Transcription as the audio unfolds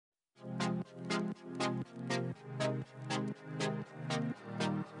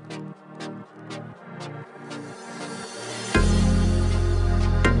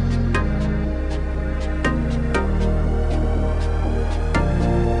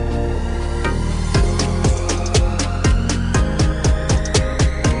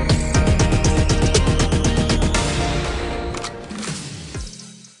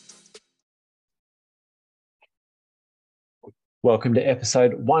Welcome to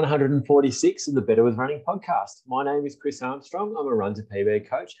episode 146 of the Better With Running podcast. My name is Chris Armstrong. I'm a Run2PB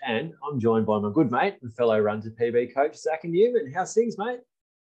coach, and I'm joined by my good mate and fellow Run2PB coach, Zach and Newman. How's things, mate?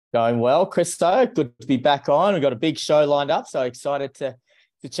 Going well, Chris. So good to be back on. We've got a big show lined up, so excited to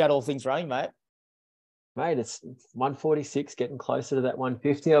chat all things running, mate. Mate, it's 146, getting closer to that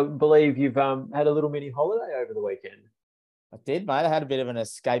 150. I believe you've had a little mini holiday over the weekend. I did, mate. I had a bit of an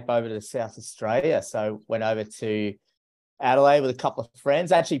escape over to South Australia, so went over to Adelaide with a couple of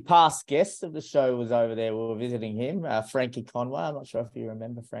friends. Actually, past guests of the show was over there. We were visiting him, Frankie Conway. I'm not sure if you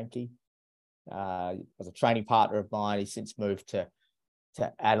remember Frankie. Was a training partner of mine. He's since moved to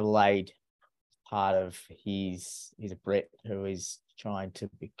Adelaide. Part of he's a Brit who is trying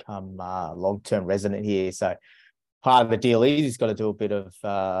to become a long-term resident here. So part of the deal is he's got to do a bit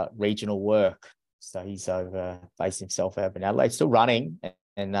of regional work. So he's based himself over in Adelaide, still running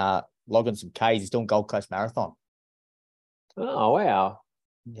and logging some Ks. He's doing Gold Coast Marathon. Oh, wow.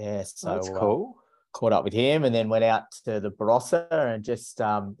 Yeah, so that's cool. Caught up with him and then went out to the Barossa and just,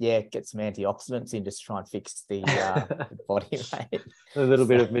 get some antioxidants in, just try and fix the body, mate. A little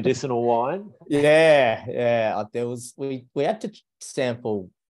bit of medicinal wine. Yeah. We had to sample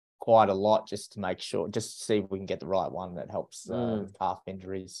quite a lot just to make sure, just to see if we can get the right one that helps with calf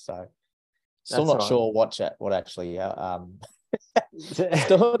injuries. So still not sure what actually...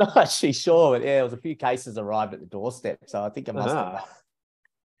 Still not actually sure, but yeah, there was a few cases arrived at the doorstep, so I think I must have.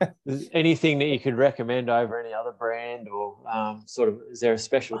 Anything that you could recommend over any other brand, or is there a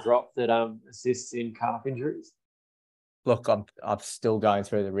special drop that assists in calf injuries? Look, I'm still going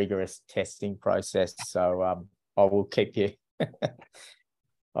through the rigorous testing process, so I will keep you.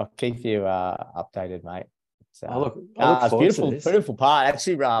 I'll keep you updated, mate. So, I look beautiful part.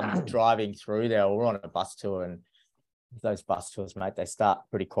 Actually, driving through there, we're on a bus tour, and those bus tours, mate, they start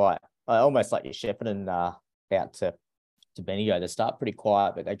pretty quiet. Almost like you're shepherding out to Bendigo. They start pretty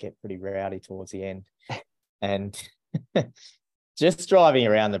quiet, but they get pretty rowdy towards the end. And just driving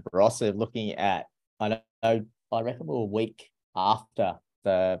around the Barossa, looking at, I reckon we were a week after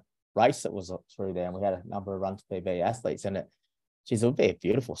the race that was through there, and we had a number of Run2PB athletes in it. It'll be a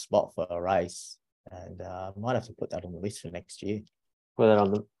beautiful spot for a race, and might have to put that on the list for next year. Put that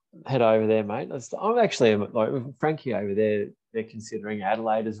on the head over there, mate. I'm actually like with Frankie over there. They're considering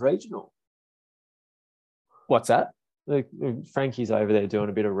Adelaide as regional. What's that? Frankie's over there doing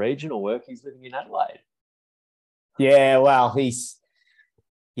a bit of regional work. He's living in Adelaide. Yeah, well, his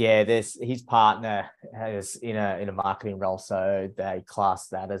partner is in a marketing role, so they class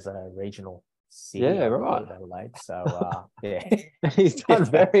that as a regional city. Yeah, right. Adelaide. So yeah, he's done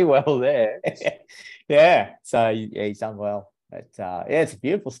very well there. Yeah, so he's done well. But it's a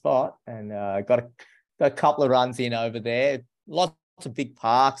beautiful spot, and got a couple of runs in over there. Lots of big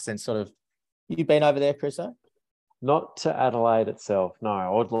parks and sort of. You been over there, Chris? Not to Adelaide itself, no. I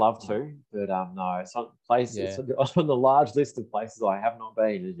would love to, but no. It's on places. Yeah. It's on the large list of places I have not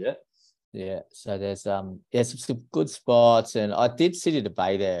been as yet. Yeah, so there's some good spots, and I did City to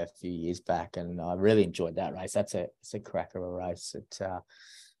Bay there a few years back, and I really enjoyed that race. It's a cracker of a race.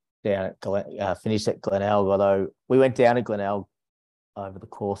 Down at finished at Glenelg, although we went down to Glenelg over the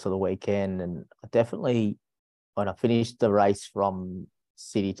course of the weekend, and I definitely, when I finished the race from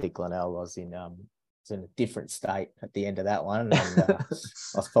City to Glenelg, I was in a different state at the end of that one, and I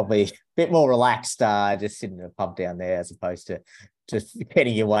was probably a bit more relaxed, just sitting in a pub down there as opposed to just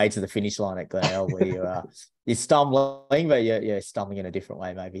getting your way to the finish line at Glenelg, where you're stumbling, but you're stumbling in a different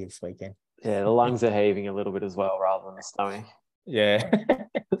way maybe this weekend. Yeah, the lungs are heaving a little bit as well, rather than the stomach. Yeah,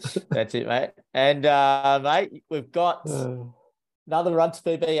 that's it, mate. And mate, we've got another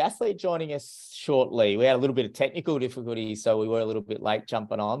Run2PB athlete joining us shortly. We had a little bit of technical difficulties, so we were a little bit late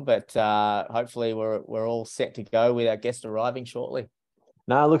jumping on, but hopefully we're all set to go with our guest arriving shortly.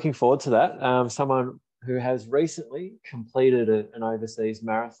 No, looking forward to that. Someone who has recently completed an overseas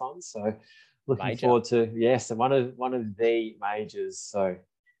marathon, so looking forward to one of the majors. So,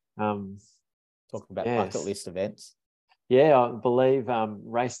 talking about bucket list events. Yeah, I believe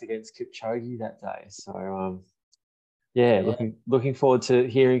raced against Kipchoge that day. So, looking forward to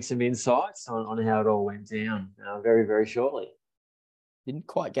hearing some insights on how it all went down very, very shortly. Didn't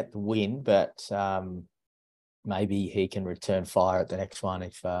quite get the win, but maybe he can return fire at the next one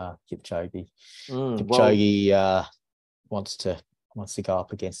if Kipchoge wants to go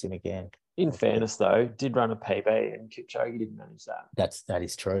up against him again. In fairness, though, did run a PB and Kipchoge didn't manage that. That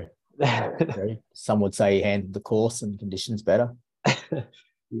is true. Some would say he handled the course and conditions better.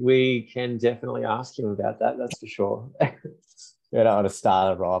 We can definitely ask him about that. That's for sure. We don't want to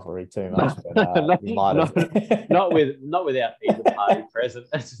start a rivalry too much, but you might have. not without either party present.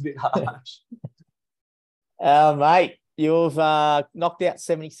 That's a bit harsh. Mate, You've knocked out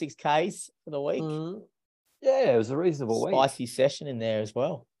 76 Ks for the week. Yeah, it was a reasonable week. Spicy session in there as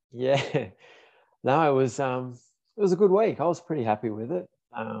well. Yeah. No, it was a good week. I was pretty happy with it.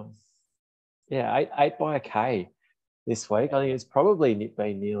 Yeah, eight by a K this week. I think it's probably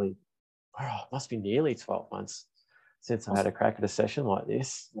been must be nearly 12 months since I had a crack at a session like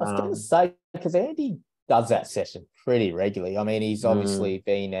this. I was going to say, because Andy does that session pretty regularly. I mean, he's obviously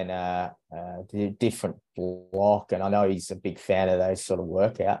been in a different block, and I know he's a big fan of those sort of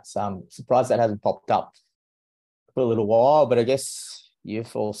workouts. I'm surprised that hasn't popped up for a little while, but I guess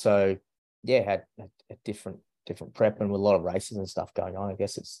you've also, had a different prep and with a lot of races and stuff going on. I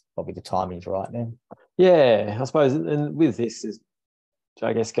guess it's probably the timing's right now. Yeah, I suppose, and with this is,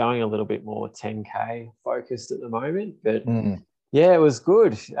 I guess, going a little bit more 10K focused at the moment, but yeah, it was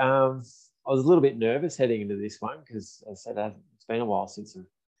good. I was a little bit nervous heading into this one because, as I said, it's been a while since I've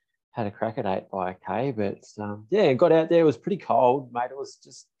had a crack at 8 by a K, but got out there. It was pretty cold, mate. It was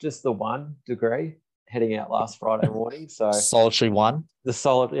just the 1 degree heading out last Friday morning. So solitary one. The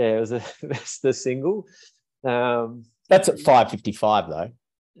solid, it was the single. That's at 5:55 though.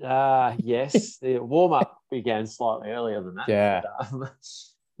 Yes, the warm up began slightly earlier than that. Yeah,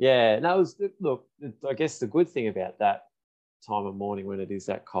 but, no, it was, look, I guess the good thing about that time of morning when it is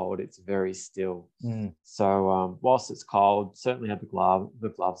that cold, it's very still. So whilst it's cold, certainly have the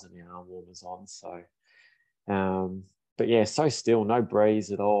gloves and the arm warmers on. So, but yeah, so still, no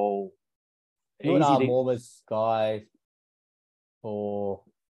breeze at all. You an arm warmers guy for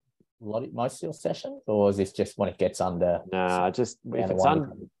most of your sessions, or is this just when it gets under? Nah, just if it's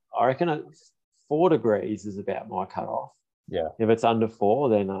under, I reckon 4 degrees is about my cutoff. Yeah. If it's under 4,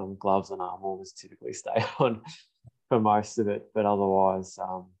 then gloves and arm warmers typically stay on for most of it, but otherwise,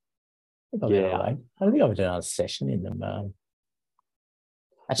 I don't think I've done a session in them.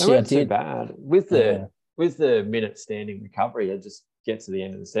 Actually, I did. Too bad with the minute standing recovery. I just get to the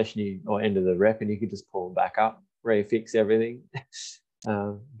end of the session or end of the rep, and you could just pull them back up, refix everything.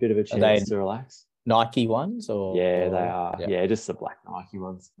 Bit of a chance to relax. Nike ones, or they are. Yeah, just the black Nike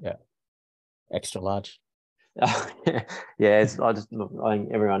ones. Yeah, extra large. I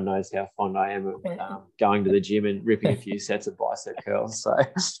think everyone knows how fond I am of going to the gym and ripping a few sets of bicep curls. So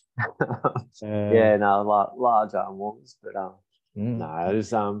large arm warmers, but no, it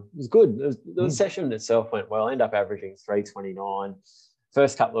was good. The session itself went well. I ended up averaging 329.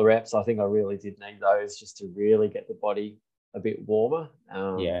 First couple of reps, I think I really did need those just to really get the body a bit warmer.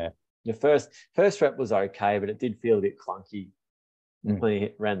 The first rep was okay, but it did feel a bit clunky when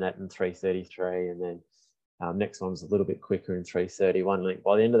you ran that in 333, and then next one was a little bit quicker in 331.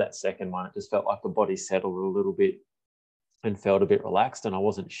 By the end of that second one, it just felt like the body settled a little bit and felt a bit relaxed, and I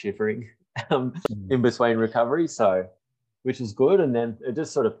wasn't shivering in between recovery, so which was good. And then it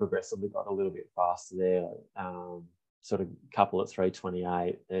just sort of progressively got a little bit faster there, sort of couple at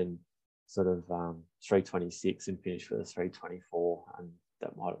 328, then sort of 326 and finished for the 324, and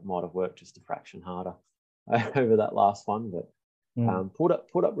that might have worked just a fraction harder over that last one, but pulled up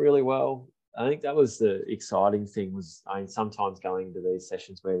really well. I think that was the exciting thing. Sometimes going into these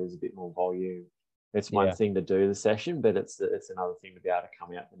sessions where there's a bit more volume, it's one thing to do the session, but it's another thing to be able to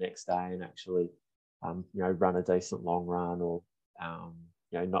come out the next day and actually run a decent long run, or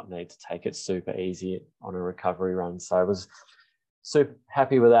not need to take it super easy on a recovery run. So I was super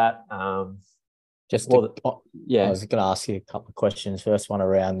happy with that. I was going to ask you a couple of questions. First one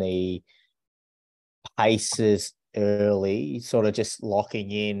around the paces early, sort of just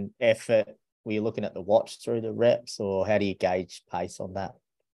locking in effort. Were you looking at the watch through the reps, or how do you gauge pace on that?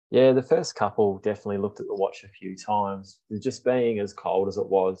 Yeah, the first couple definitely looked at the watch a few times. Just being as cold as it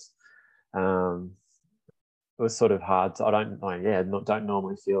was, it was sort of hard. I don't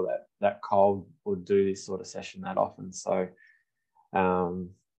normally feel that cold or do this sort of session that often. So, I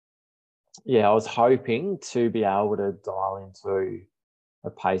was hoping to be able to dial into a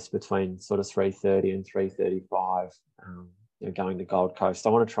pace between sort of 330 and 335, going to Gold Coast.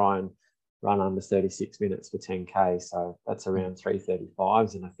 I want to try and run under 36 minutes for 10K. So that's around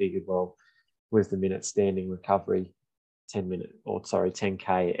 335s. And I figured, well, with the minute standing recovery,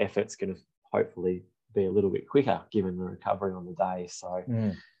 10K effort's going to hopefully be a little bit quicker given the recovery on the day. So,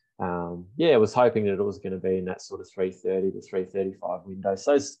 I was hoping that it was going to be in that sort of 330 to 335 window.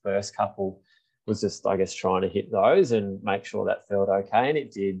 So those first couple was just, I guess, trying to hit those and make sure that felt okay, and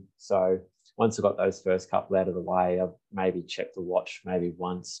it did. So once I got those first couple out of the way, I maybe checked the watch maybe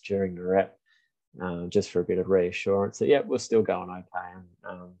once during the rep, just for a bit of reassurance that, we're still going okay.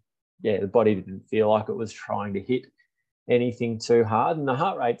 And the body didn't feel like it was trying to hit anything too hard, and the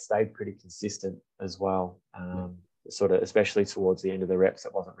heart rate stayed pretty consistent as well. Sort of, especially towards the end of the reps,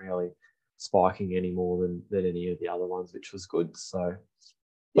 it wasn't really spiking any more than any of the other ones, which was good. So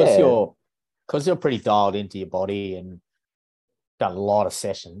yeah, because you're pretty dialed into your body and done a lot of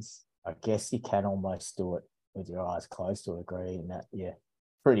sessions, I guess you can almost do it with your eyes closed to a degree, and that you're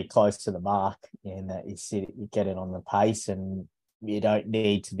pretty close to the mark, and that you get it on the pace, and you don't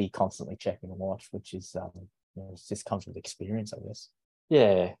need to be constantly checking the watch, which is it just comes with experience, I guess.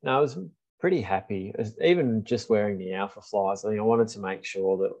 Yeah, no, I was pretty happy. Even just wearing the Alpha Flies, I think I wanted to make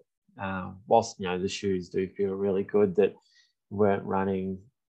sure that whilst the shoes do feel really good, that we weren't running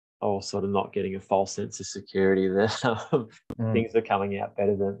or sort of not getting a false sense of security that things are coming out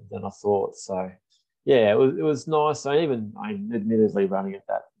better than I thought. So yeah, it was nice. I admittedly running at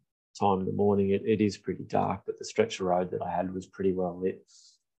that time in the morning, it is pretty dark, but the stretch of road that I had was pretty well lit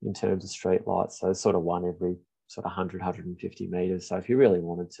in terms of street lights. So sort of one every sort of 100, 150 meters. So if you really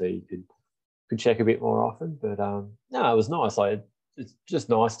wanted to, you could check a bit more often. But no, it was nice. It's just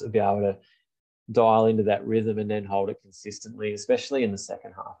nice to be able to dial into that rhythm and then hold it consistently, especially in the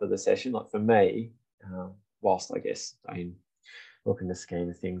second half of the session. Like for me, whilst I guess, look in the scheme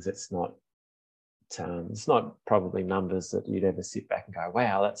of things, it's not probably numbers that you'd ever sit back and go,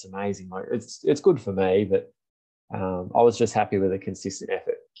 wow, that's amazing. Like it's good for me, but I was just happy with a consistent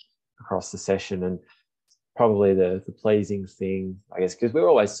effort across the session. And probably the pleasing thing, I guess, because we're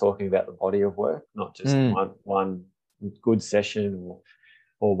always talking about the body of work, not just one good session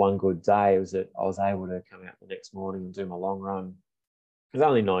or one good day. It was that I was able to come out the next morning and do my long run. It was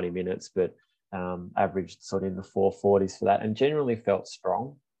only 90 minutes, but averaged sort of in the 440s for that, and generally felt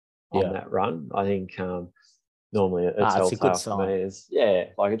strong on that run. I think normally a telltale for me is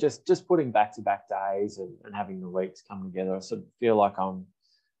like just putting back-to-back days and having the weeks come together. I sort of feel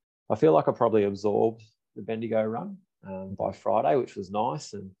like I probably absorbed the Bendigo run by Friday, which was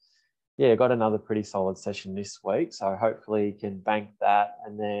nice. And yeah, got another pretty solid session this week. So hopefully can bank that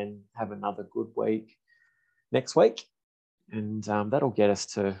and then have another good week next week. And that'll get us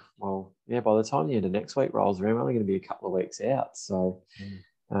to, by the time the end of next week rolls around, we're only going to be a couple of weeks out. So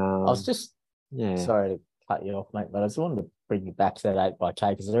I was just, sorry to cut you off, mate, but I just wanted to bring you back to that 8x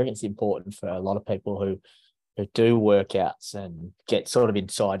because I think it's important for a lot of people who do workouts and get sort of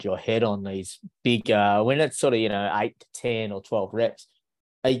inside your head on these big, when it's sort of, 8 to 10 or 12 reps,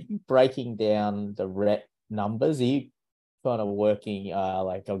 are you breaking down the rep numbers? Are you kind of working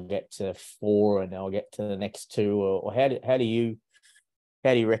like I'll get to 4 and I'll get to the next 2, or how do you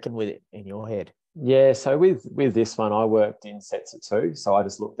reckon with it in your head? Yeah, so with this one, I worked in sets of 2, so I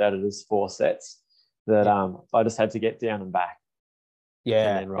just looked at it as 4 sets that I just had to get down and back.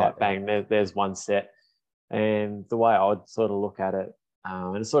 Yeah, and then bang, there's one set. And the way I would sort of look at it,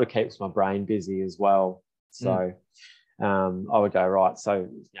 and it sort of keeps my brain busy as well. So I would go, right, so,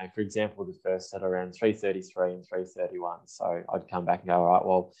 for example, the first set around 333 and 331. So I'd come back and go, all right,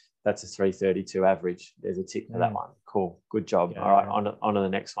 well, that's a 332 average. There's a tick for that one. Cool, good job. All right, on to the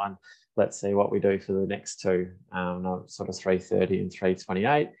next one. Let's see what we do for the next 2. Sort of 330 and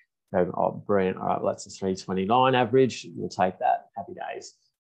 328. Oh, brilliant. All right, well, that's a 329 average. We'll take that. Happy days.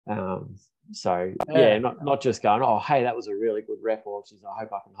 So not just going, oh, hey, that was a really good rep, or geez, I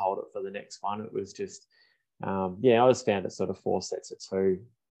hope I can hold it for the next one. It was just, I just found it sort of 4 sets of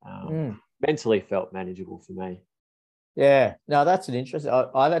 2. Mentally felt manageable for me. Yeah, no, that's an interesting.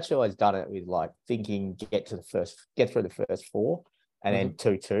 I've actually always done it with like thinking get through the first 4, and then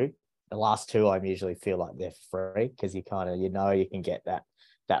 2. The last 2, I usually feel like they're free because you kind of you can get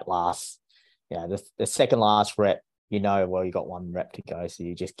that last, the second last rep. You got 1 rep to go, so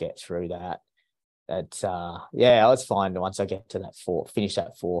you just get through that. I was fine once I get to that 4th, finish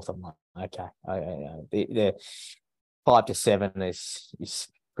that 4th. I'm like, okay, the 5 to 7 is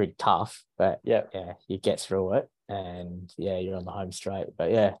pretty tough, but you get through it, and you're on the home straight. But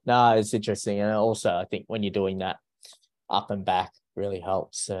it's interesting, and also I think when you're doing that up and back really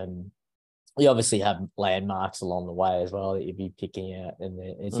helps, and you obviously have landmarks along the way as well that you'd be picking out, and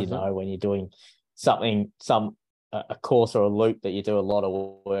as when you're doing a course or a loop that you do a lot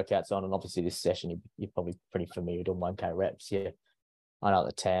of workouts on, and obviously this session you're probably pretty familiar doing 1K reps. I know at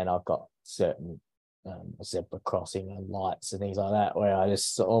the 10 I've got certain zebra crossing and lights and things like that where I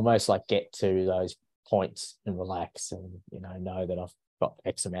just almost like get to those points and relax and know that I've got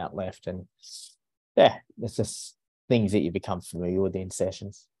X amount left, and it's just things that you become familiar with in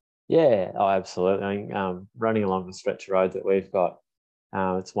sessions. Yeah, absolutely. I think running along the stretch of road that we've got,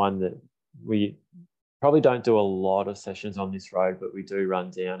 it's one that we probably don't do a lot of sessions on this road, but we do run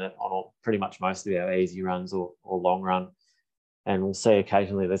down it on pretty much most of our easy runs or long run. And we'll see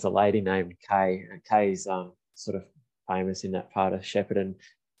occasionally there's a lady named Kay. And Kay's sort of famous in that part of Shepparton.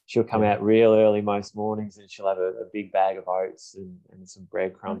 she'll come out real early most mornings, and she'll have a big bag of oats and some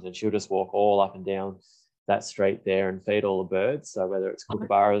breadcrumbs, and she'll just walk all up and down that street there and feed all the birds. So whether it's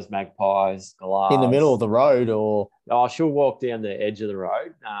kookaburras, magpies, galahs. In the middle of the road, or? Oh, she'll walk down the edge of the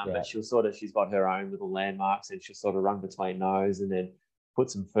road, but she's got her own little landmarks, and she'll sort of run between those and then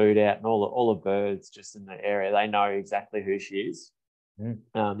put some food out, and all the birds just in the area, they know exactly who she is.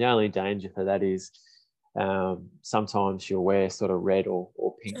 The only danger for that is sometimes she'll wear sort of red or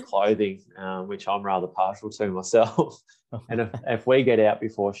pink clothing, which I'm rather partial to myself. And if we get out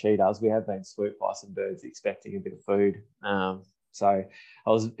before she does, we have been swooped by some birds expecting a bit of food. So I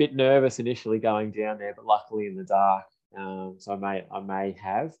was a bit nervous initially going down there, but luckily in the dark, so I may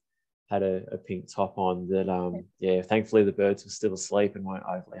have had a pink top on that. Thankfully the birds were still asleep and weren't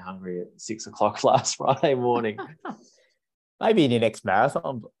overly hungry at 6 o'clock last Friday morning. Maybe in your next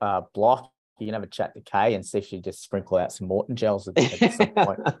marathon block, you can have a chat to Kay and see if she just sprinkle out some Morton gels at some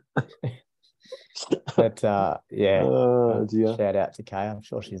point. But shout out to Kay. I'm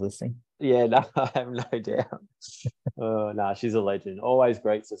sure she's listening. Yeah, no, I have no doubt. No, she's a legend. Always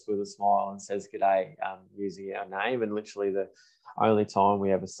greets us with a smile and says g'day, using our name. And literally the only time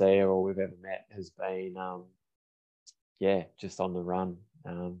we ever see her or we've ever met has been, just on the run,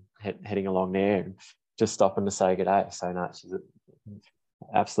 heading along there and just stopping to say g'day. So no, she's an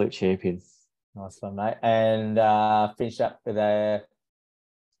absolute champion. Nice one, mate. And finish up with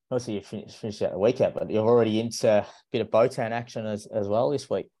obviously you finished out the weekend, but you're already into a bit of Botan action as well this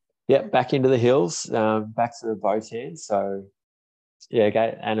week. Yeah, back into the hills, back to the Botan. So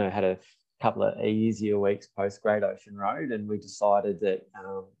Anna had a couple of easier weeks post Great Ocean Road, and we decided that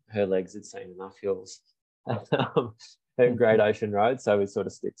her legs had seen enough hills at Great Ocean Road, so we sort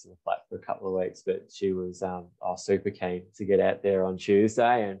of stick to the flat for a couple of weeks. But she was super keen to get out there on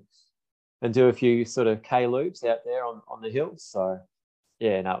Tuesday and do a few sort of K loops out there on the hills. So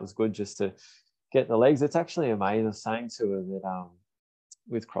it was good just to get the legs. It's actually amazing. I was saying to her that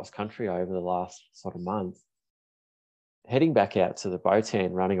with cross country over the last sort of month, heading back out to the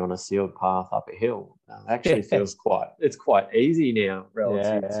Botan, running on a sealed path up a hill, actually feels quite easy now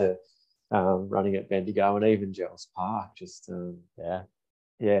relative to running at Bendigo and even Gels Park. So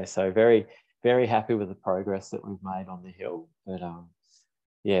very, very happy with the progress that we've made on the hill. But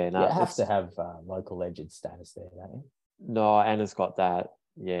you have to have local legend status there, don't you? No, Anna's got that.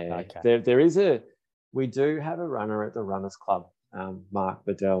 Yeah, okay. We do have a runner at the Runners Club. Mark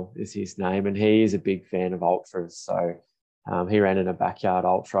Bedell is his name, and he is a big fan of ultras. So he ran in a backyard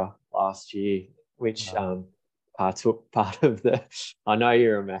ultra last year, which partook part of the. I know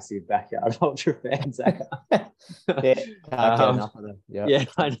you're a massive backyard ultra fan, Zach. Can't get enough of them. Yeah,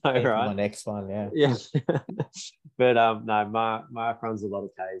 I know, right? My next one, yeah. But no, Mark runs a lot of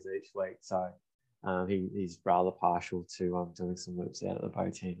Ks each week, so he's rather partial to doing some loops out at the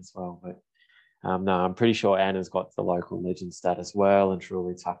Botan as well. But no, I'm pretty sure Anna's got the local legend status well and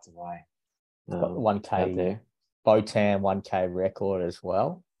truly tucked away. Got the 1K there. Botan 1K record as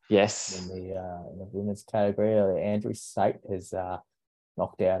well. Yes. In the women's category, Andrew Sate has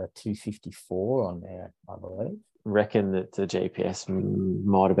knocked out a 2:54 on there, I believe. Reckon that the GPS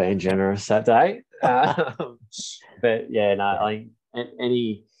might have been generous that day. But I think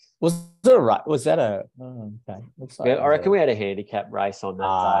any. Was that a? Oh, okay. Looks like I reckon we had a handicap race on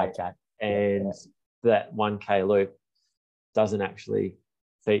that day. Okay. And that 1K loop doesn't actually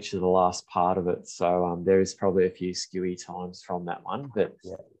feature the last part of it. So there is probably a few skewy times from that one. But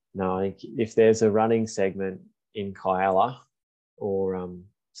no, I think if there's a running segment in Kyalla or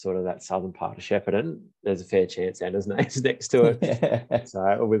sort of that southern part of Shepparton, there's a fair chance Anna's name's next to it.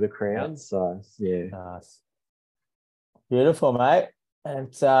 So with a crown. So nice. Beautiful, mate.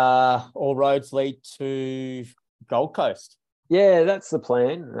 And all roads lead to Gold Coast. Yeah, that's the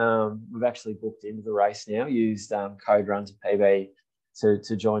plan. We've actually booked into the race now, used code Run2PB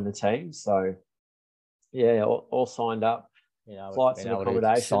to join the team. So, all signed up. Flights and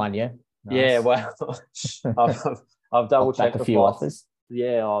accommodation. Sign you. Nice. Yeah, well, I've double-checked the few flights. offers.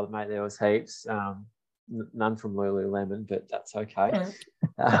 Yeah, mate, there was heaps. None from Lululemon, but that's okay.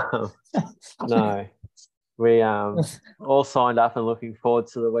 No. We all signed up and looking forward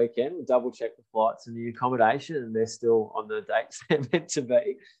to the weekend. We double-checked the flights and the accommodation, and they're still on the dates they're meant to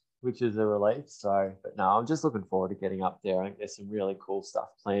be, which is a relief. So, but no, I'm just looking forward to getting up there. I think there's some really cool stuff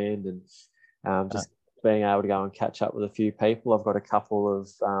planned, and just being able to go and catch up with a few people. I've got a couple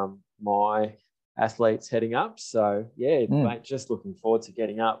of my athletes heading up. So, mate, just looking forward to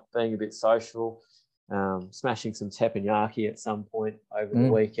getting up, being a bit social, smashing some teppanyaki at some point over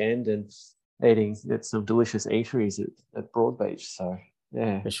the weekend, and eating at some delicious eateries at Broadbeach. So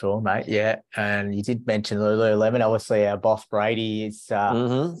Yeah. For sure, mate. Yeah. And you did mention Lululemon. Obviously, our boss Brady is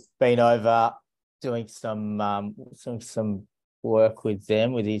been over doing some work with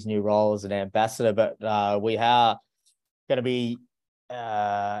them with his new role as an ambassador. But we are going to be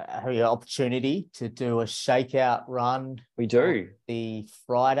having an opportunity to do a shakeout run. We do. The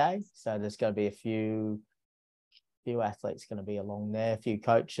Friday. So there's going to be a few athletes going to be along there, a few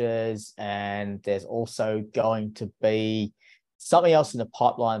coaches, and there's also going to be something else in the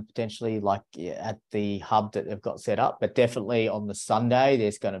pipeline, potentially like at the hub that they've got set up. But definitely on the Sunday,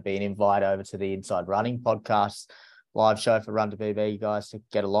 there's going to be an invite over to the Inside Running podcast live show for Run2PB guys to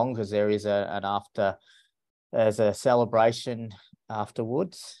get along, because there is there's a celebration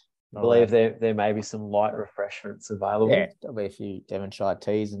afterwards. I believe there may be some light refreshments available. Yeah, there'll be a few Devonshire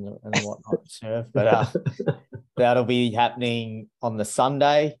teas and whatnot served, but that'll be happening on the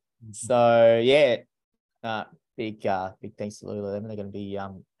Sunday. So yeah, big thanks to Lululemon. They're going to be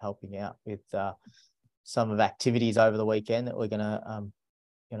helping out with some of activities over the weekend that we're going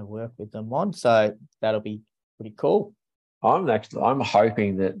to work with them on. So that'll be pretty cool. I'm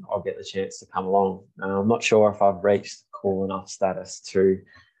hoping that I'll get the chance to come along. I'm not sure if I've reached cool enough status to.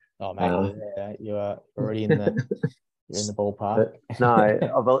 Oh mate, you are already in the ballpark. No,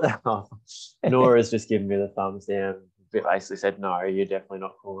 Nora's just given me the thumbs down. Basically said, no, you're definitely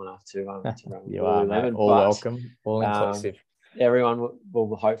not cool enough to run. You are, mate. All welcome, all inclusive. Everyone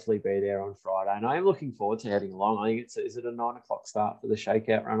will hopefully be there on Friday, and I am looking forward to heading along. I think is it a 9 o'clock start for the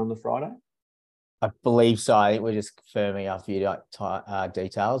shakeout run on the Friday? I believe so. I think we're just confirming a few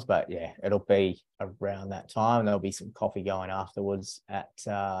details, but yeah, it'll be around that time. There'll be some coffee going afterwards at it's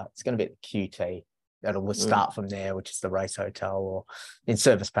going to be at the QT. We'll start from there, which is the race hotel or in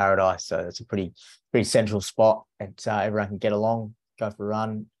Service Paradise. So it's a pretty central spot, and everyone can get along, go for a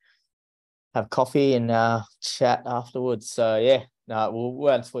run, have coffee, and chat afterwards. So yeah,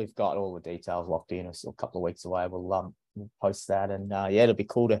 once we've got all the details locked in, it's still a couple of weeks away. We'll post that, and it'll be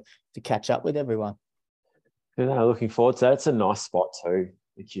cool to catch up with everyone. Yeah, looking forward to that. It's a nice spot too,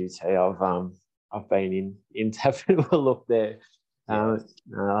 the QT. I've been in to have a look there. I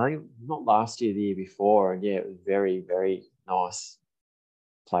think not last year, the year before, and yeah, it was very, very nice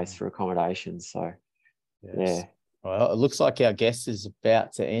place for accommodation. So yeah. Well, it looks like our guest is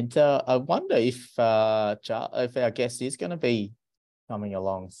about to enter. I wonder if our guest is going to be coming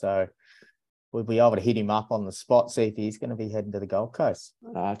along. So we'll be able to hit him up on the spot, see if he's going to be heading to the Gold Coast.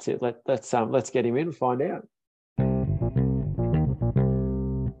 That's it. Let's get him in and find out.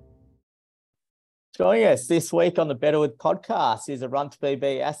 Joining us this week on the Better With podcast is a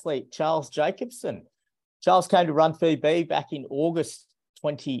Run2PB athlete, Charles Jacobson. Charles came to Run2PB back in August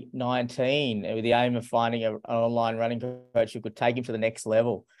 2019 with the aim of finding an online running coach who could take him to the next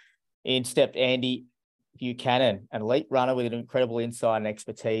level. In stepped Andy Buchanan, an elite runner with an incredible insight and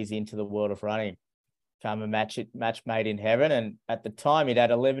expertise into the world of running. Became a match made in heaven, and at the time he'd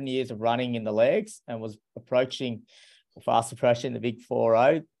had 11 years of running in the legs and was fast approaching the big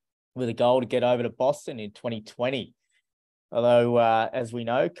 4-0 with a goal to get over to Boston in 2020. Although, as we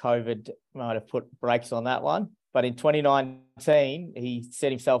know, COVID might have put brakes on that one. But in 2019, he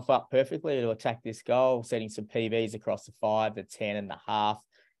set himself up perfectly to attack this goal, setting some PBs across the 5, the 10 and the half,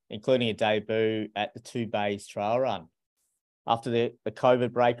 including a debut at the 2 Bays trail run. After the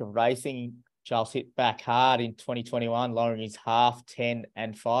COVID break of racing, Charles hit back hard in 2021, lowering his half, 10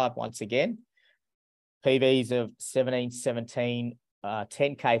 and 5 once again. PBs of 17:17,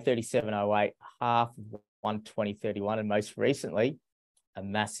 10K 37:08, half of 1:20:31, and most recently, a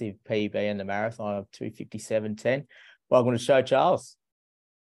massive PB in the marathon of 2:57:10. Welcome to the show, Charles.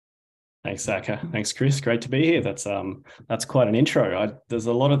 Thanks, Zaka. Thanks, Chris. Great to be here. That's quite an intro. There's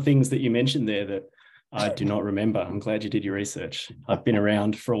a lot of things that you mentioned there that I do not remember. I'm glad you did your research. I've been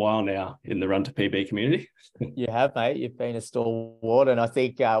around for a while now in the Run2PB community. You have, mate. You've been a stalwart, and I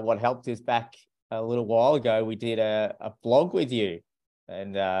think what helped is back a little while ago, we did a blog with you,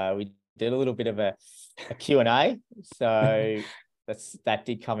 and we did a little bit of a Q&A. So that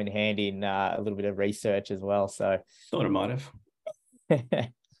did come in handy in a little bit of research as well. So thought it might have.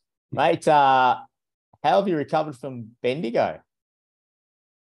 Mate, how have you recovered from Bendigo?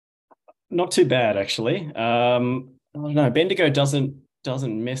 Not too bad, actually. I don't know. Bendigo doesn't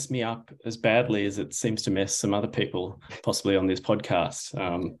mess me up as badly as it seems to mess some other people, possibly on this podcast.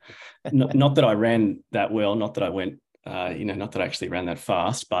 Not that I ran that well, not that I went, not that I actually ran that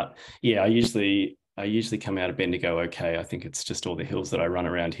fast, but yeah, I usually come out of Bendigo okay. I think it's just all the hills that I run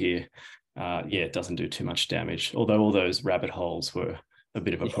around here. It doesn't do too much damage, although all those rabbit holes were a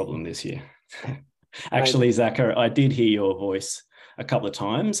bit of a problem this year. Actually, Zaka, I did hear your voice a couple of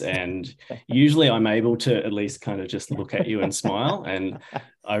times, and usually I'm able to at least kind of just look at you and smile. And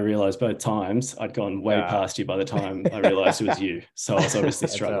I realized both times I'd gone way past you by the time I realized it was you. So I was obviously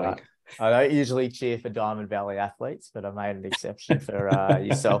struggling. Right. I don't usually cheer for Diamond Valley athletes, but I made an exception for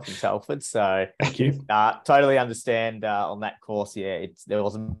yourself and Telford. So thank you. Totally understand on that course. Yeah, there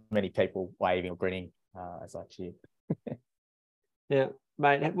wasn't many people waving or grinning as I cheered. Yeah,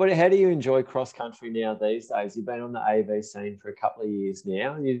 mate. How do you enjoy cross country now these days? You've been on the AV scene for a couple of years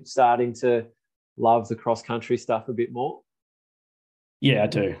now. Are you starting to love the cross country stuff a bit more? Yeah, I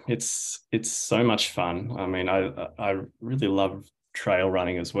do. It's so much fun. I mean, I really love trail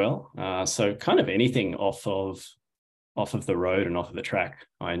running as well. So kind of anything off of the road and off of the track,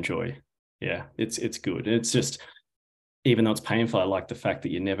 I enjoy. Yeah, it's good. It's just, even though it's painful, I like the fact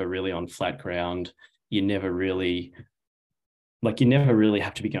that you're never really on flat ground. You never really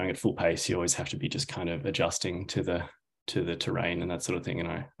have to be going at full pace. You always have to be just kind of adjusting to the terrain and that sort of thing. And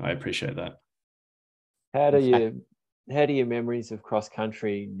I appreciate that. How do your memories of cross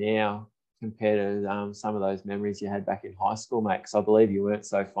country now compare to some of those memories you had back in high school, mate? Because I believe you weren't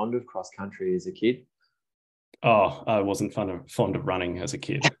so fond of cross country as a kid. Oh, I wasn't fond of running as a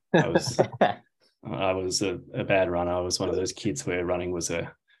kid. I was a bad runner. I was one of those kids where running was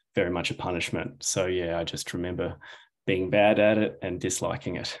very much a punishment. So yeah, I just remember being bad at it and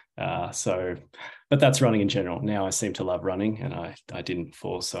disliking it. But that's running in general. Now I seem to love running, and I didn't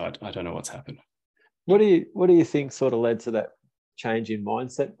before, so I don't know what's happened. What do you think sort of led to that change in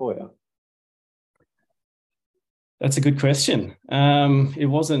mindset for you? That's a good question. It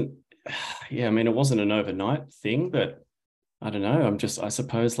wasn't an overnight thing, but I don't know. I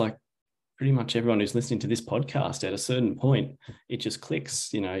suppose like pretty much everyone who's listening to this podcast, at a certain point, it just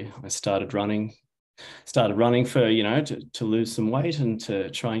clicks. You know, I started running for, to lose some weight and to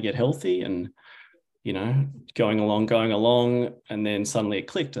try and get healthy, and, going along. And then suddenly it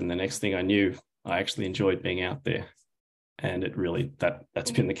clicked. And the next thing I knew, I actually enjoyed being out there. And it really,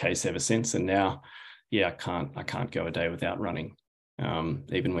 that's been the case ever since. And now, yeah, I can't go a day without running.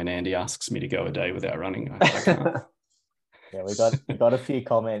 Even when Andy asks me to go a day without running, I can't. Yeah, we got a few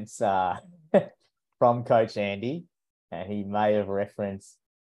comments from Coach Andy, and he may have referenced.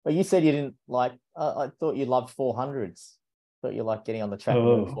 Well, you said you didn't like. I thought you loved 400s. Thought you liked getting on the track and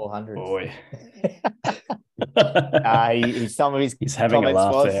doing 400s. Boy. He's having a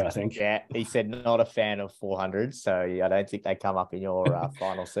laugh there, I think. Yeah, he said not a fan of 400s, so I don't think they come up in your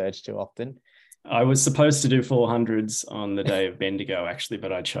final search too often. I was supposed to do 400s on the day of Bendigo, actually,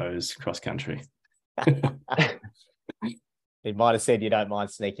 but I chose cross country. He might have said you don't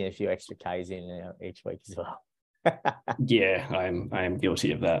mind sneaking a few extra Ks in each week as well. Yeah, I am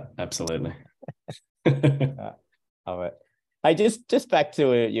guilty of that. Absolutely. All right. Hey, just back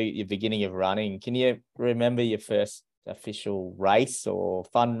to your beginning of running. Can you remember your first official race or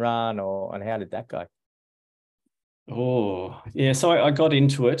fun run, and how did that go? Oh, yeah. So I got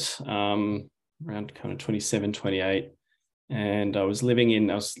into it around kind of 27, 28. And I was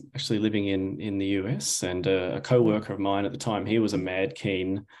actually living in the US, and a co-worker of mine at the time, he was a mad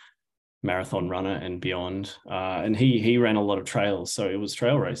keen marathon runner and beyond. And he ran a lot of trails. So it was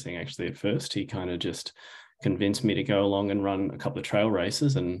trail racing actually at first. He kind of just convinced me to go along and run a couple of trail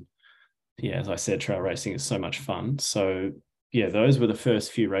races. And yeah, as I said, trail racing is so much fun. So yeah, those were the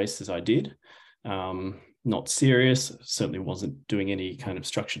first few races I did. Not serious, certainly wasn't doing any kind of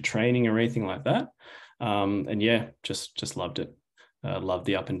structured training or anything like that. And yeah, just loved it. Loved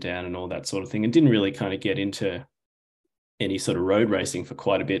the up and down and all that sort of thing, and didn't really kind of get into any sort of road racing for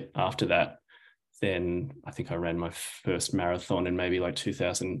quite a bit after that. Then I think I ran my first marathon in maybe like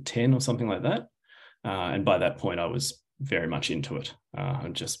 2010 or something like that. And by that point, I was very much into it. I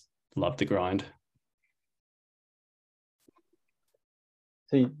just loved the grind.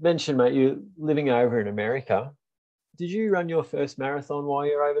 So you mentioned, mate, you're living over in America. Did you run your first marathon while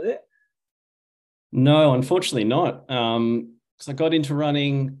you're over there? No, unfortunately not. Because I got into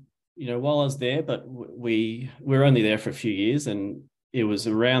running, while I was there, but we were only there for a few years, and it was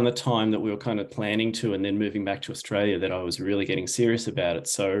around the time that we were kind of planning to and then moving back to Australia that I was really getting serious about it.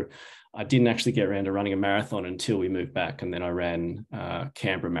 So I didn't actually get around to running a marathon until we moved back, and then I ran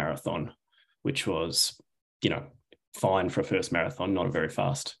Canberra Marathon, which was, fine for a first marathon, not a very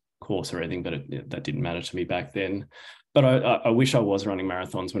fast course or anything, but that didn't matter to me back then. But I wish I was running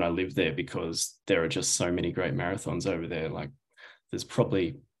marathons when I lived there, because there are just so many great marathons over there. Like there's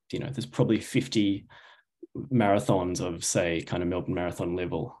probably 50 marathons of, say, kind of Melbourne Marathon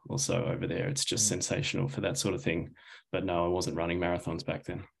level or so over there. It's just sensational for that sort of thing. But no, I wasn't running marathons back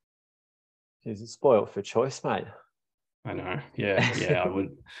then. Jeez, it's spoiled for choice, mate. I know. Yeah, I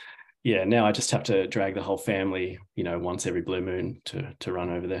would. yeah, now I just have to drag the whole family, once every blue moon to run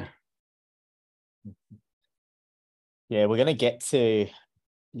over there. Yeah, we're going to get to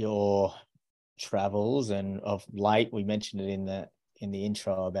your travels, and of late we mentioned it in the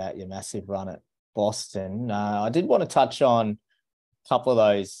intro about your massive run at Boston. I did want to touch on a couple of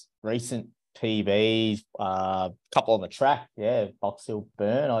those recent PBs, couple on the track. Yeah, Box Hill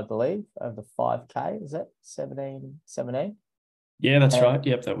Burn, I believe, over the 5K. Is that 17? Yeah, that's right.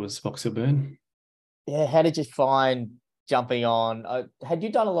 Yep, that was Box Hill Burn. Yeah, how did you find jumping on? Had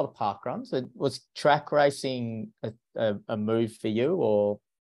you done a lot of park runs? Was track racing a move for you, or?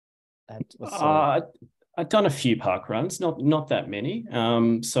 I'd done a few park runs, not that many.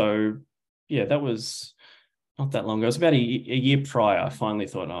 So yeah, that was not that long ago. It was about a year prior. I finally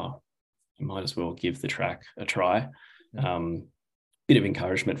thought, I might as well give the track a try. Bit of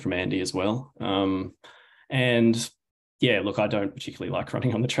encouragement from Andy as well. And yeah, look, I don't particularly like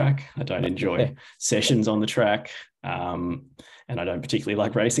running on the track. I don't enjoy sessions on the track. And I don't particularly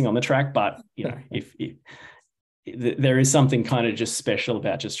like racing on the track, but if there is something kind of just special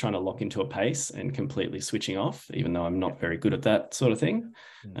about just trying to lock into a pace and completely switching off, even though I'm not very good at that sort of thing.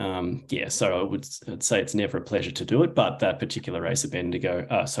 So I'd say it's never a pleasure to do it, but that particular race at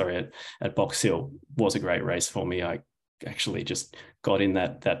at Box Hill was a great race for me. I actually just got in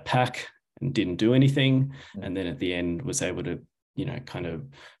that pack and didn't do anything. And then at the end was able to, kind of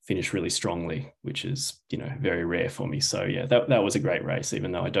finish really strongly, which is, very rare for me. So yeah, that was a great race,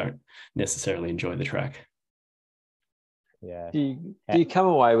 even though I don't necessarily enjoy the track. Yeah. Do you come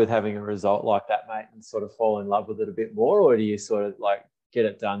away with having a result like that, mate, and sort of fall in love with it a bit more, or do you sort of like get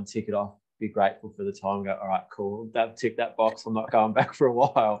it done, tick it off, be grateful for the time, and go, all right, cool, that tick that box, I'm not going back for a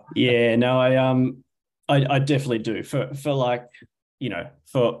while? Yeah, no, I definitely do. For like,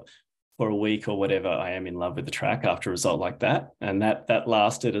 for a week or whatever, I am in love with the track after a result like that, and that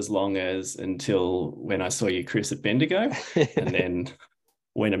lasted as long as until when I saw you, Chris, at Bendigo, and then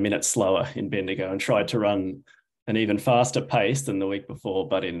went a minute slower in Bendigo and tried to run an even faster pace than the week before,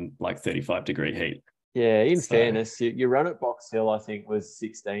 but in like 35-degree heat. Yeah, in fairness, your run at Box Hill, I think, was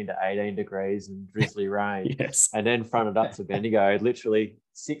 16 to 18 degrees and drizzly rain. Yes. And then fronted up to Bendigo, literally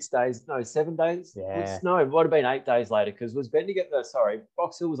 7 days. Yeah. It would have been 8 days later, because was Bendigo,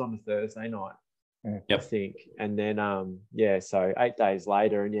 Box Hill was on the Thursday night, I think. And then, so 8 days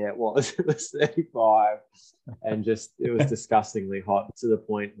later, and it was 35 and just, it was disgustingly hot to the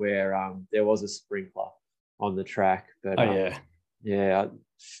point where there was a sprinkler on the track. But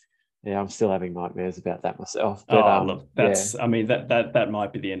I'm still having nightmares about that myself. But look, that's I mean that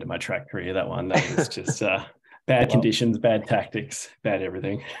might be the end of my track career. That one, that was just bad conditions, bad tactics, bad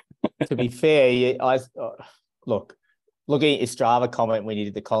everything. To be fair, look, looking at your Strava comment when you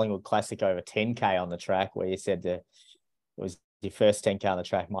did the Collingwood Classic over 10K on the track, where you said it was your first 10K on the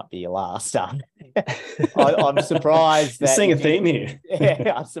track might be your last. I'm surprised that you're seeing a theme here.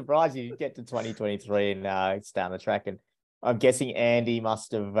 Yeah, I'm surprised you didn't get to 2023 and stay on the track. And I'm guessing Andy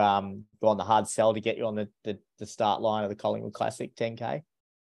must have gone the hard sell to get you on the start line of the Collingwood Classic 10K.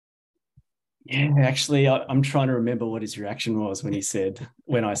 Yeah, actually, I'm trying to remember what his reaction was when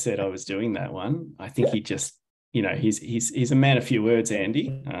I said I was doing that one. I think he just, he's a man of few words,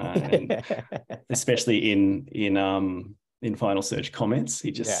 Andy, and especially in Final Search comments, he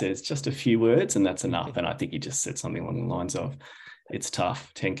just says just a few words and that's enough. And I think he just said something along the lines of, "It's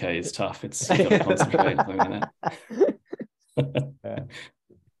tough. 10K is tough. It's you've got to concentrate." Something like that.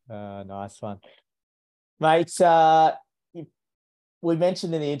 Nice one, mate. We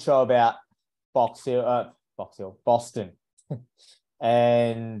mentioned in the intro about Boston,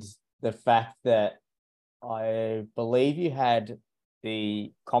 and the fact that I believe you had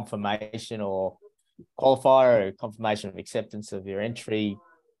the confirmation or qualifier or confirmation of acceptance of your entry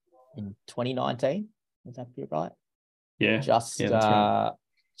in 2019. Would that be right? Yeah. That's right.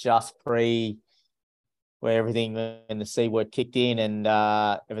 Just pre where everything and the C word kicked in and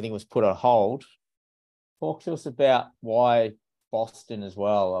everything was put on hold. Talk to us about why Boston as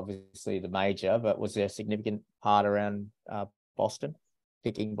well, obviously the major, but was there a significant part around Boston,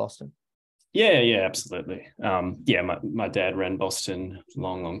 picking Boston? Yeah, absolutely. My dad ran Boston a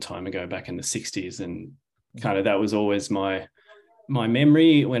long time ago, back in the 60s, and kind of that was always my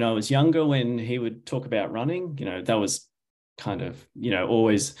memory when I was younger, when he would talk about running. That was kind of,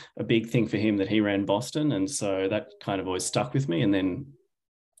 always a big thing for him that he ran Boston. And so that kind of always stuck with me. And then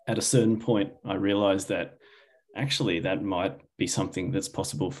at a certain point, I realized that actually that might be something that's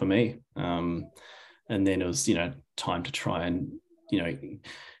possible for me. And then it was, time to try and,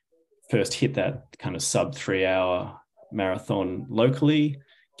 first hit that kind of sub 3 hour marathon locally,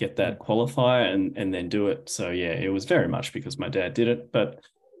 get that qualifier and then do it. So yeah, it was very much because my dad did it. But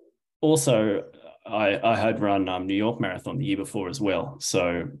also, I had run New York Marathon the year before as well.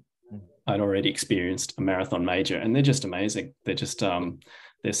 So I'd already experienced a marathon major, and they're just amazing. They're just,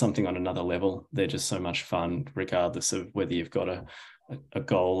 there's something on another level. They're just so much fun, regardless of whether you've got a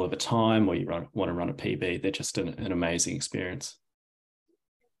goal of a time or you want to run a PB. They're just an amazing experience.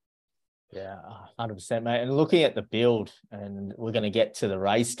 Yeah, 100%, mate. And looking at the build, and we're going to get to the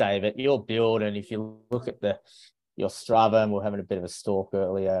race day, but your build, and if you look at your Strava, and we're having a bit of a stalk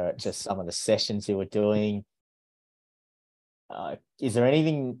earlier at just some of the sessions you were doing. Is there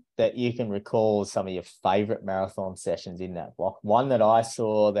anything that you can recall some of your favorite marathon sessions in that block? One that I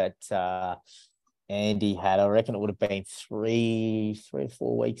saw that Andy had, I reckon it would have been 3 or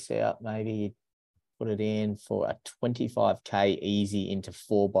 4 weeks out, maybe put it in for a 25K easy into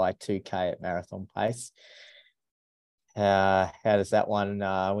 4x2K at marathon pace. How does that one,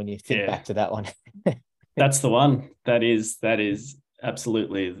 when you think back to that one? That's the one. That is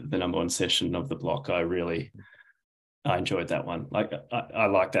absolutely the number one session of the block. I enjoyed that one. Like I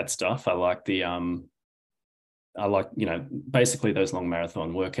like that stuff. I like basically those long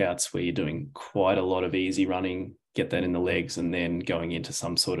marathon workouts where you're doing quite a lot of easy running, get that in the legs, and then going into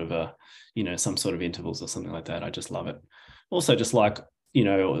some sort of intervals or something like that. I just love it. Also, just like, or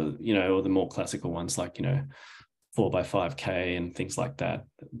the more classical ones like, 4x5K and things like that.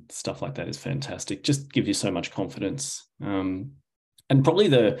 Stuff like that is fantastic. Just gives you so much confidence. And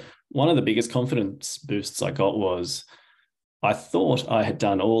probably one of the biggest confidence boosts I got was I thought I had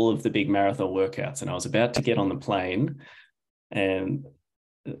done all of the big marathon workouts, and I was about to get on the plane, and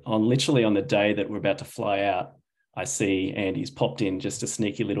literally on the day that we're about to fly out, I see Andy's popped in just a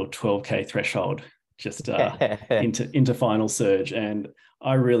sneaky little 12K threshold just into final surge. And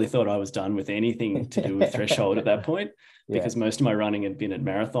I really thought I was done with anything to do with threshold at that point, because most of my running had been at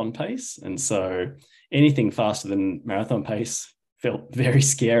marathon pace. And so anything faster than marathon pace felt very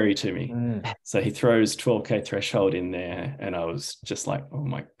scary to me. So he throws 12K threshold in there, and I was just like, oh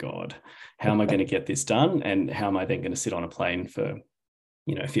my God, how am I going to get this done? And how am I then going to sit on a plane for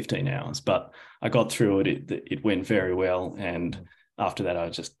 15 hours? But I got through it. It went very well. And after that, I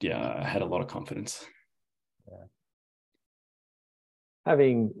had a lot of confidence.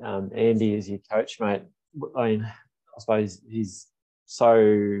 Having Andy as your coach, mate, I mean, I suppose he's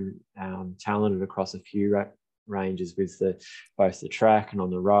so talented across a few ranges with both the track and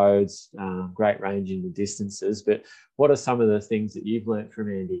on the roads, great range in the distances. But what are some of the things that you've learned from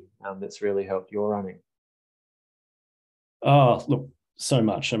Andy that's really helped your running? Oh, look, so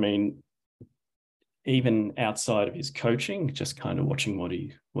much. I mean, even outside of his coaching, just kind of watching what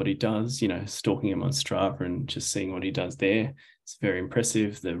he does, stalking him on Strava and just seeing what he does there. It's very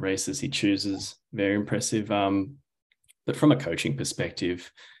impressive. The races he chooses, very impressive. But from a coaching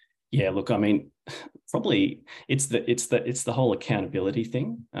perspective, look, I mean, probably it's the whole accountability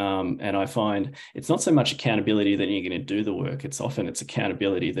thing. And I find it's not so much accountability that you're going to do the work. It's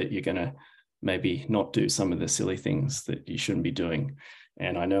accountability that you're going to maybe not do some of the silly things that you shouldn't be doing.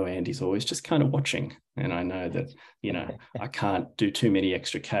 And I know Andy's always just kind of watching, and I know that, I can't do too many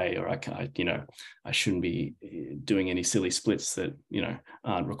extra K, or I shouldn't be doing any silly splits that,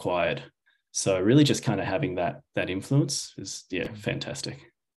 aren't required. So really just kind of having that influence is, fantastic.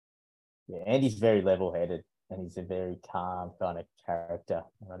 Yeah, Andy's very level-headed, and he's a very calm kind of character.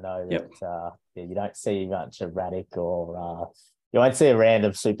 And I know that you don't see much erratic, or you won't see a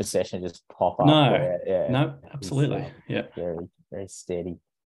random super session just pop up. No, absolutely. Very, very steady.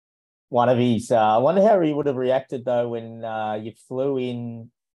 One of his, I wonder how he would have reacted though when you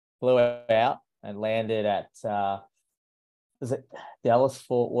flew out and landed at, was it Dallas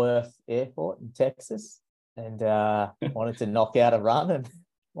Fort Worth Airport in Texas, and wanted to knock out a run, and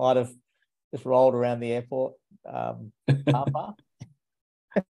might have just rolled around the airport car park.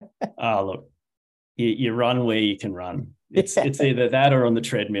 Look, you run where you can run. It's either that or on the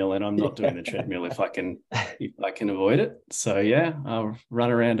treadmill, and I'm not doing the treadmill if I can avoid it. So I'll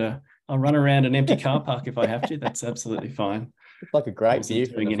run around an empty car park if I have to. That's absolutely fine. It's like a great view.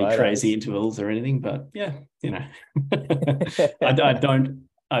 Doing any crazy intervals or anything, but I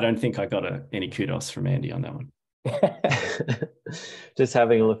don't think I got any kudos from Andy on that one. Just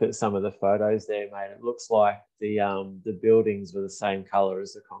having a look at some of the photos there, mate. It looks like the buildings were the same color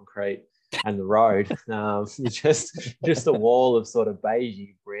as the concrete and the road. Just a wall of sort of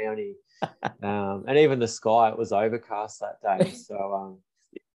beigey, browny, and even the sky, it was overcast that day. So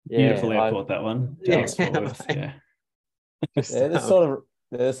beautiful airport, that one. Dallas Fort Worth,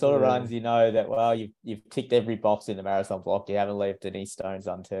 the sort of runs, that you've ticked every box in the marathon block. You haven't left any stones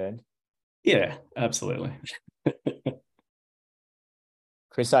unturned. Yeah, absolutely.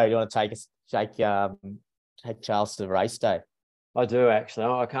 Chris, do you want to take Charles to the race day? I do actually.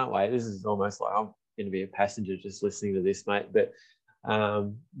 Oh, I can't wait. This is almost like I'm going to be a passenger just listening to this, mate. But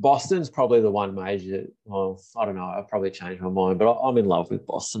Boston's probably the one major. Well, I don't know. I've probably changed my mind, but I'm in love with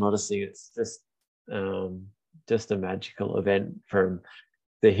Boston. I just think it's just a magical event from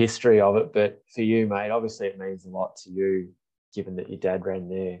the history of it. But for you, mate, obviously it means a lot to you, given that your dad ran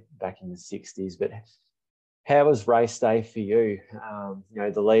there back in the 60s. But how was race day for you?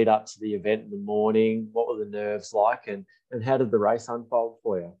 The lead up to the event in the morning, what were the nerves like, and how did the race unfold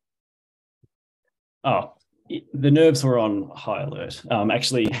for you? Oh, the nerves were on high alert.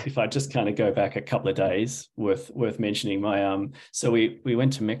 Actually, if I just kind of go back a couple of days, worth mentioning, so we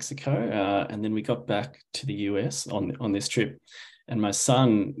went to Mexico, and then we got back to the US on this trip. And my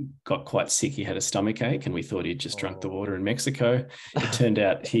son got quite sick. He had a stomach ache, and we thought he'd just drunk the water in Mexico. It turned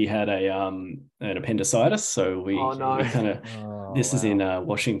out he had an appendicitis. So we kind of this is in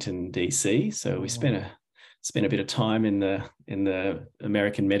Washington DC. So we spent a bit of time in the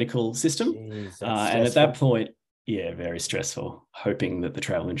American medical system, and at that point, very stressful. Hoping that the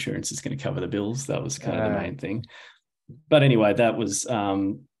travel insurance is going to cover the bills. That was kind of the main thing. But anyway, that was.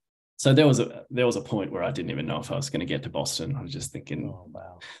 So there was a point where I didn't even know if I was going to get to Boston. I was just thinking,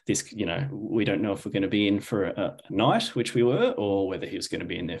 this, we don't know if we're going to be in for a night, which we were, or whether he was going to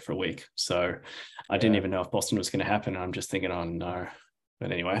be in there for a week. So I didn't even know if Boston was going to happen. I'm just thinking, oh no.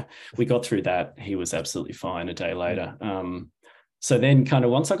 But anyway, we got through that. He was absolutely fine a day later. So then kind of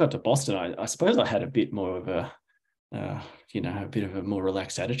once I got to Boston, I suppose I had a bit more of a bit of a more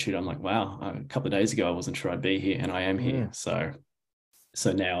relaxed attitude. I'm like, wow, a couple of days ago, I wasn't sure I'd be here, and I am here.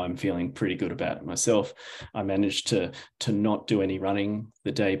 So now I'm feeling pretty good about it myself. I managed to not do any running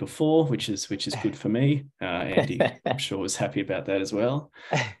the day before, which is good for me. Andy, I'm sure, was happy about that as well.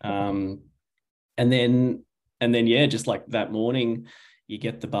 And then just like that morning, you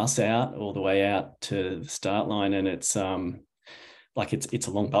get the bus out all the way out to the start line, and it's it's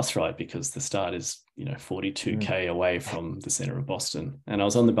a long bus ride because the start is 42k away from the center of Boston. And I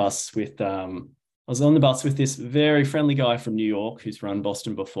was on the bus with this very friendly guy from New York who's run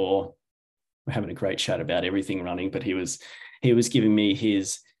Boston before. We're having a great chat about everything running, but he was giving me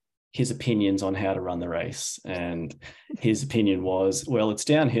his opinions on how to run the race. And his opinion was, well, it's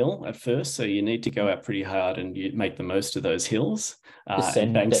downhill at first, so you need to go out pretty hard and you make the most of those hills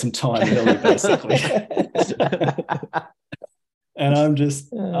and bank some time early, basically. And I'm just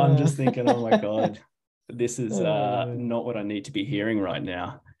thinking, oh my God, this is not what I need to be hearing right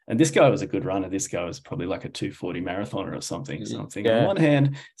now. And this guy was a good runner. This guy was probably like a 240 marathoner or something. So I'm thinking, on one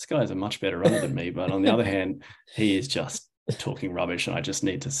hand, this guy is a much better runner than me. But on the other hand, he is just talking rubbish, and I just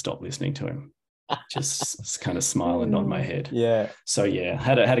need to stop listening to him. Just kind of smile and nod my head. Yeah. So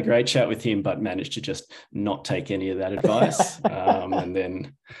had a great chat with him, but managed to just not take any of that advice. And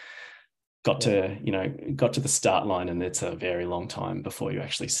then got to the start line, and it's a very long time before you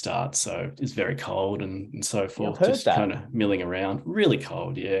actually start. So it's very cold and so forth, just kind of milling around, really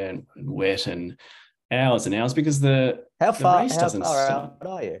cold, and wet, and hours and hours because the race doesn't start. Out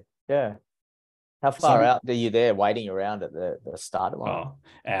are you? Yeah. How far out are you there waiting around at the start line? Oh,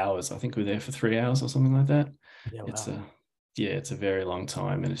 hours. I think we're there for 3 hours or something like that. Yeah, wow. It's a very long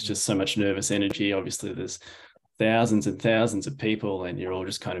time, and it's just so much nervous energy. Obviously, there's thousands and thousands of people, and you're all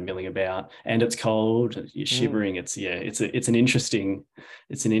just kind of milling about, and it's cold, you're shivering. It's an interesting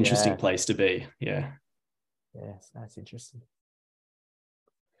place to be. Yes, that's interesting.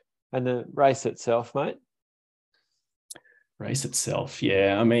 And the race itself, mate? Race itself,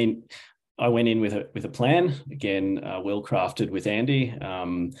 I mean, I went in with a plan, again, well crafted with Andy,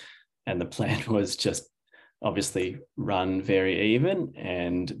 and the plan was just obviously run very even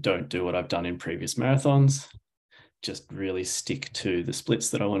and don't do what I've done in previous marathons. Just really stick to the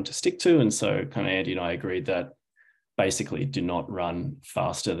splits that I wanted to stick to. And so kind of Andy and I agreed that basically do not run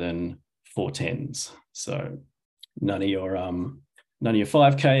faster than 4:10s. So none of your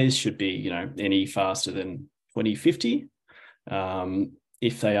 5Ks should be, any faster than 20:50.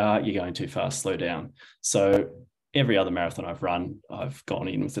 If they are, you're going too fast, slow down. So every other marathon I've run, I've gone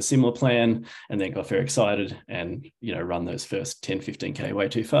in with a similar plan and then got very excited and, run those first 10, 15K way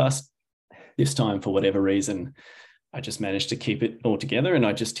too fast. This time, for whatever reason, I just managed to keep it all together, and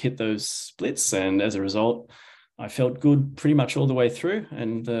I just hit those splits. And as a result, I felt good pretty much all the way through.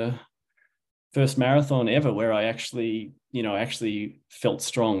 And the first marathon ever where I actually felt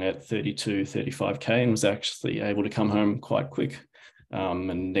strong at 32, 35K and was actually able to come home quite quick,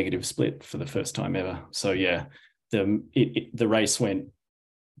 and negative split for the first time ever. So the race went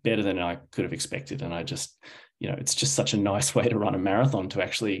better than I could have expected. And I just, it's just such a nice way to run a marathon, to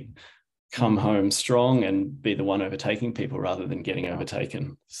actually come home strong and be the one overtaking people rather than getting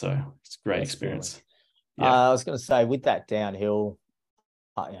overtaken. So it's a great experience. I was going to say, with that downhill,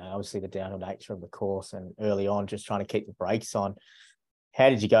 obviously the downhill nature of the course and early on just trying to keep the brakes on, how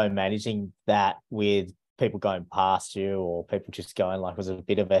did you go managing that with people going past you or people just going, like, was it a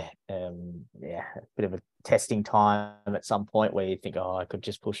bit of a testing time at some point where you think, oh, I could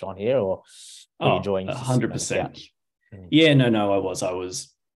just push on here, or were you enjoying 100%. Yeah, no, I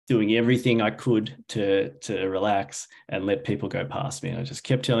was doing everything I could to relax and let people go past me. And I just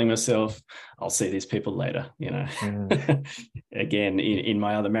kept telling myself, I'll see these people later, Again, in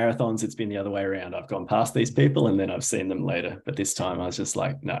my other marathons, it's been the other way around. I've gone past these people and then I've seen them later. But this time I was just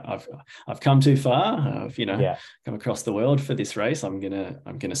like, no, I've come too far. I've, come across the world for this race. I'm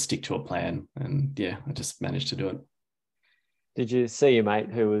gonna stick to a plan. And I just managed to do it. Did you see your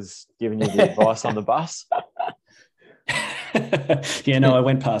mate who was giving you the advice on the bus? I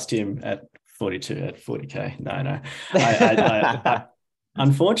went past him at 40K. No. I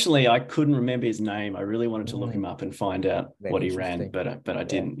unfortunately, I couldn't remember his name. I really wanted to look him up and find out what he ran, but I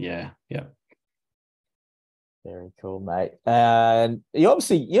didn't. Yeah. Very cool, mate. And you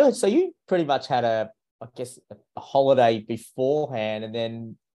obviously, so you pretty much had a holiday beforehand, and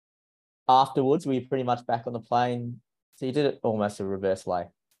then afterwards, were you pretty much back on the plane? So you did it almost a reverse way.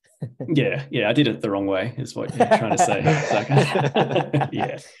 Yeah, I did it the wrong way, is what you're trying to say.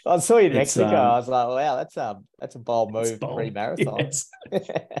 Yeah. I saw you in Mexico. I was like, wow, that's a bold move pre-marathon. Yes.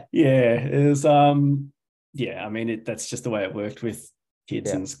 Yeah, it was. I mean, that's just the way it worked with kids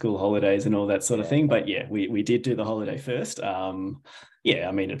and school holidays and all that sort of thing. But we did do the holiday first. I mean,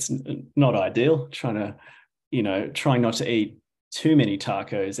 it's not ideal trying not to eat too many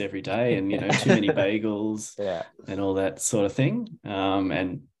tacos every day and too many bagels and all that sort of thing.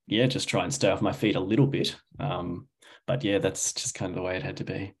 And just try and stay off my feet a little bit. But that's just kind of the way it had to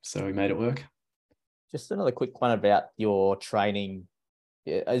be. So we made it work. Just another quick one about your training.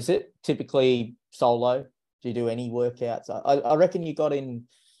 Is it typically solo? Do you do any workouts? I reckon you got in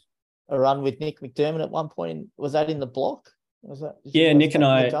a run with Nick McDermott at one point. Was that in the block? Was that? Nick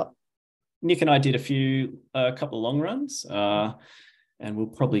and I did a couple of long runs. And we'll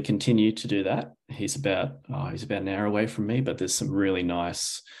probably continue to do that. He's about an hour away from me, but there's some really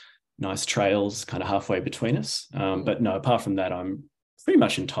nice trails kind of halfway between us. But no, apart from that, I'm pretty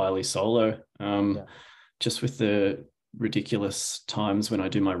much entirely solo. Just with the ridiculous times when I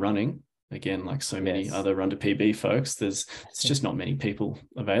do my running, again, like so many other Run2PB folks, there's just not many people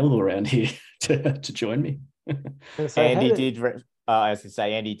available around here to join me. Andy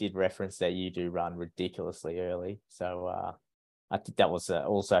did reference that you do run ridiculously early. So I think that was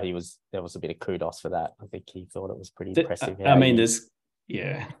also there was a bit of kudos for that. I think he thought it was pretty impressive. I mean, there's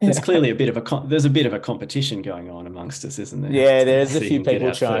clearly a bit of a competition going on amongst us, isn't there? Yeah, there's a few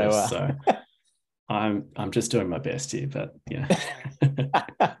people trying to. So I'm just doing my best here, but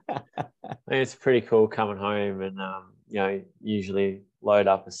it's pretty cool coming home and usually load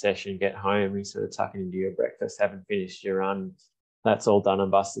up a session, get home, you sort of tucking into your breakfast, haven't finished your run. That's all done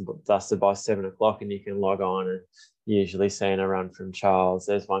and dusted by 7 o'clock, and you can log on and usually seeing a run from Charles.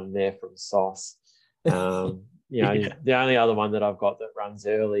 There's one there from Sauce. The only other one that I've got that runs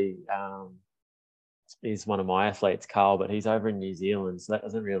early is one of my athletes, Carl, but he's over in New Zealand, so that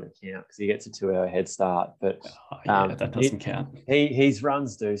doesn't really count because he gets a 2-hour head start. But that doesn't count. His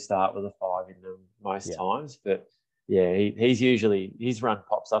runs do start with a 5 in them most times, but his run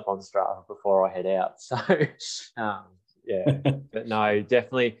pops up on Strava before I head out. So but no,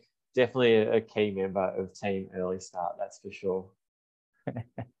 definitely a key member of Team Early Start, that's for sure.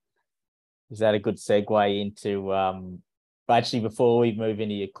 Is that a good segue into actually before we move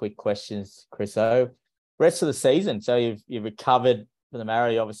into your quick questions, Chris O, rest of the season? So you've recovered from the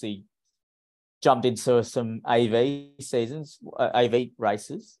marathon, you obviously jumped into some AV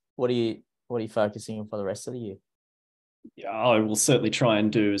races. What are you focusing on for the rest of the year? Yeah, I will certainly try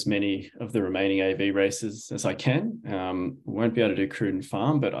and do as many of the remaining AV races as I can. Won't be able to do Crude and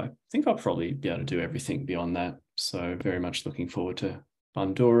Farm, but I think I'll probably be able to do everything beyond that. So very much looking forward to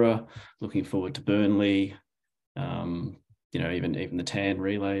Bundoora, looking forward to Burnley, even the TAN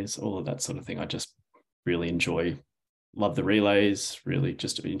relays, all of that sort of thing. I just really love the relays, really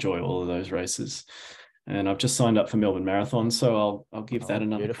just enjoy all of those races. And I've just signed up for Melbourne Marathon, so I'll give that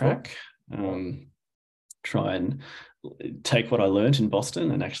another crack. Try and take what I learned in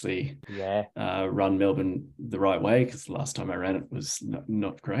Boston and actually run Melbourne the right way, because the last time I ran it was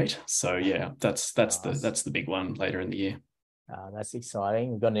not great. So that's the big one later in the year. That's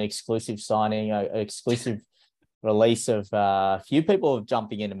exciting. We've got an exclusive signing, an exclusive release of a few people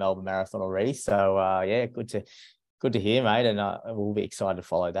jumping into Melbourne Marathon already. So good to hear, mate. And we'll be excited to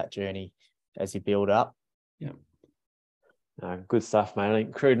follow that journey as you build up. Yeah. Good stuff, mate. I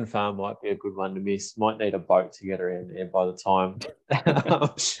think Cruden Farm might be a good one to miss. Might need a boat to get around there by the time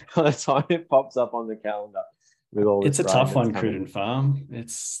it pops up on the calendar. With all it's this a tough one, coming. Cruden Farm.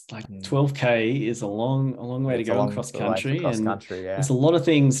 It's like 12K is a long way to go across country, there's a lot of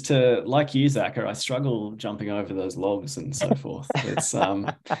things to, like you, Zach. I struggle jumping over those logs and so forth.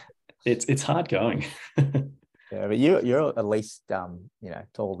 It's it's hard going. Yeah, but you're at least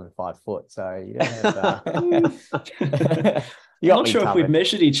taller than 5 foot, so you don't have. I'm not sure if we've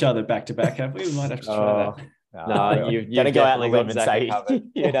measured each other back to back, have we? We might have to try that. No, you're gonna go out on a limb and say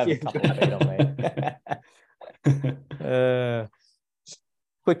you'd have a couple of feet on me.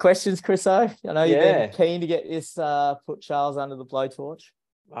 Quick questions, Chriso. I know you've been keen to get this put Charles under the blowtorch.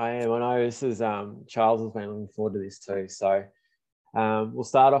 I am. I know this is Charles has been looking forward to this too. So we'll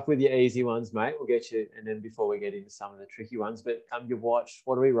start off with your easy ones, mate. We'll get you, and then before we get into some of the tricky ones, but you've watched,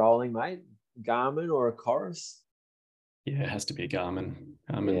 what are we rolling, mate? Garmin or a Chorus? Yeah, it has to be a Garmin.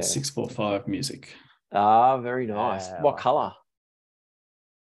 645 music. Ah, very nice. What colour?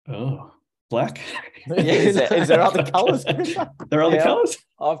 Oh, black. Is there other colours? There are other colours?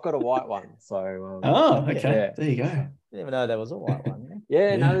 I've got a white one. So okay. There you go. I didn't even know there was a white one.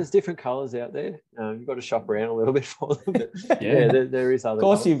 No, there's different colours out there. You've got to shop around a little bit for them. But there is other. Of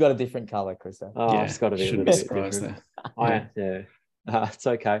course, you've got a different colour, Chris. It's got to be a little bit surprised there. It's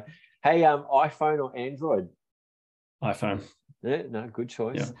okay. Hey, iPhone or Android? iPhone. Yeah, no, good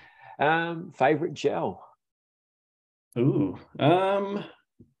choice. Yeah. Favorite gel? Ooh.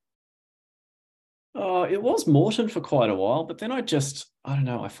 It was Morton for quite a while, but then I don't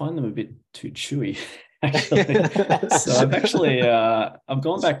know, I find them a bit too chewy, actually. So I've actually I've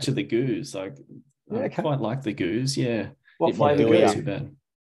gone back to the Goose. I quite like the Goose, What flavour do you? Too bad.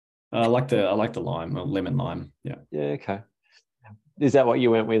 I like the lime, or lemon lime. Yeah, okay. Is that what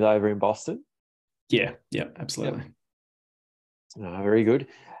you went with over in Boston? Yeah, absolutely. Yep. Very good.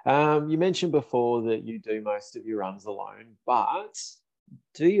 You mentioned before that you do most of your runs alone, but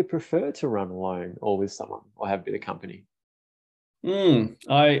do you prefer to run alone or with someone, or have a bit of company?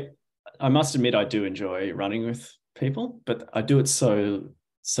 I must admit I do enjoy running with people, but I do it so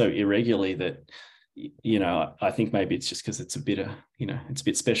irregularly that I think maybe it's just because it's a bit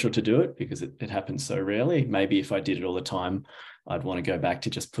special to do it because it happens so rarely. Maybe if I did it all the time, I'd want to go back to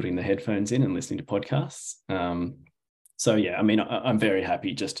just putting the headphones in and listening to podcasts. So yeah, I mean, I'm very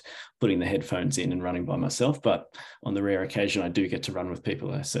happy just putting the headphones in and running by myself, but on the rare occasion I do get to run with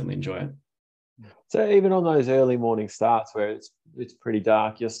people, I certainly enjoy it. So even on those early morning starts where it's pretty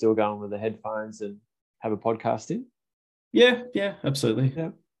dark, you're still going with the headphones and have a podcast in? Yeah, absolutely. Yeah.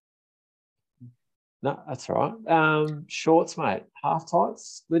 No, that's all right. Shorts, mate. Half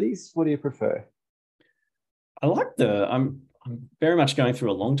tights, splitties. What do you prefer? I like I'm very much going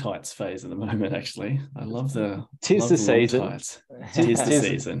through a long tights phase at the moment, actually. I love the Tis the season. Tis the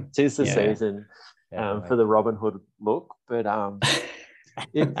season. Tis the season for the Robin Hood look. But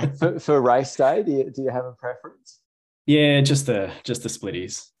for race day, do you have a preference? Yeah, just the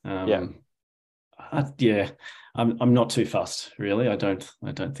splitties. I'm not too fussed, really. I don't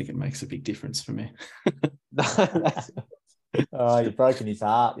think it makes a big difference for me. Oh, you've broken his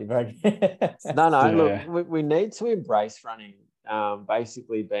heart. No. Look, we need to embrace running.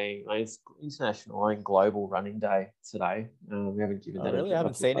 Basically being, it's International and Global Running Day today. We haven't given that. I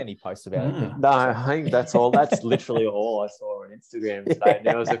haven't seen any posts about it. No, I think that's all. That's literally all I saw on Instagram today. And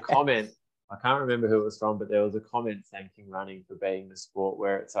there was a comment. I can't remember who it was from, but there was a comment thanking running for being the sport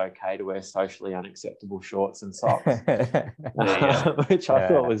where it's okay to wear socially unacceptable shorts and socks, which I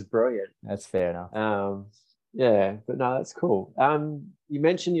thought was brilliant. That's fair enough. But no, that's cool. You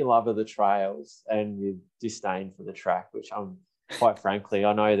mentioned your love of the trails and your disdain for the track, which I'm quite frankly,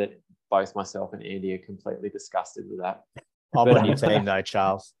 I know that both myself and Andy are completely disgusted with that. I'm on your team though,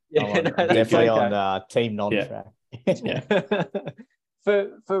 Charles. I'm definitely on team non-track.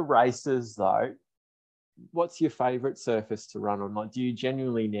 For races though, what's your favourite surface to run on? Like, do you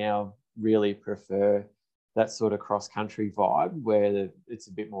genuinely now really prefer that sort of cross-country vibe where it's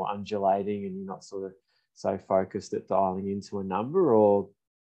a bit more undulating and you're not sort of so focused at dialing into a number, or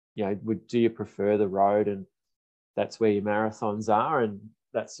do you prefer the road and that's where your marathons are and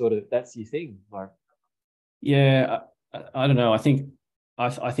that's your thing? Like, I don't know. I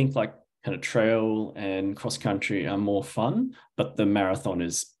think like kind of trail and cross country are more fun, but the marathon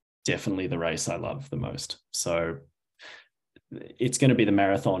is definitely the race I love the most. So it's going to be the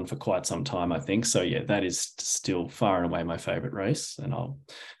marathon for quite some time, I think. So yeah, that is still far and away my favorite race, and I'll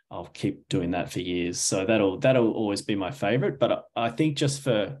keep doing that for years. So that'll always be my favorite. But I think just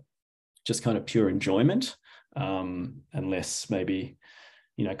kind of pure enjoyment, unless maybe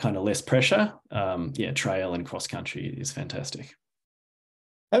kind of less pressure. Trail and cross country is fantastic.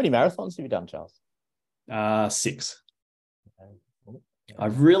 How many marathons have you done, Charles? 6.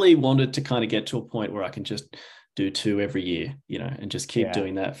 I've really wanted to kind of get to a point where I can just do 2 every year, and just keep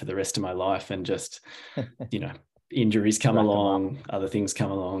doing that for the rest of my life, and just, injuries come along, other things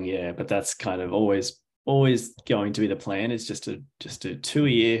come along. Yeah. But that's kind of always going to be the plan, is just to do 2 a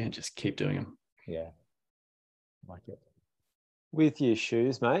year and just keep doing them. Yeah. Like it. With your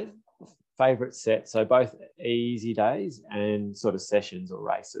shoes, mate, favorite set? So both easy days and sort of sessions or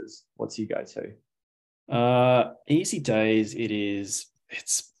races. What's your go-to? Easy days,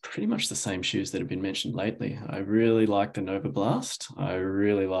 it's pretty much the same shoes that have been mentioned lately. I really like the Nova Blast. I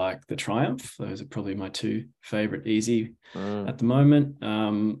really like the Triumph. Those are probably my 2 favorite easy at the moment.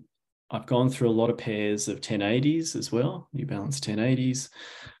 I've gone through a lot of pairs of 1080s as well, New Balance 1080s,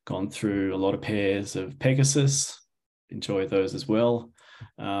 gone through a lot of pairs of Pegasus, enjoy those as well.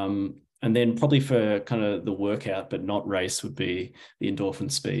 And then probably for kind of the workout, but not race, would be the Endorphin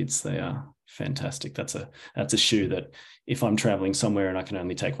Speeds. They are fantastic. That's a shoe that if I'm traveling somewhere and I can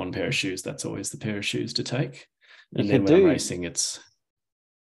only take 1 pair of shoes, that's always the pair of shoes to take. And then when I'm racing, I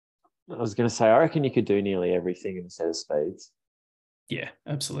was going to say, I reckon you could do nearly everything in a set of speeds. Yeah,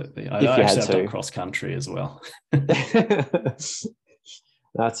 absolutely. I've done cross country as well. That's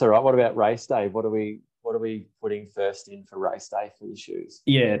all right. What about race day? What are we putting first in for race day for the shoes?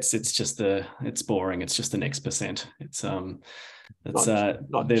 Yeah, it's boring. It's just the next percent. They've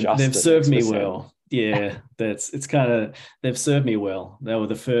served me well. Yeah, they've served me well. They were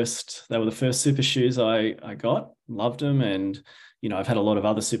the first super shoes I got. Loved them, and I've had a lot of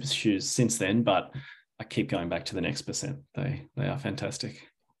other super shoes since then, but I keep going back to the next percent. They are fantastic.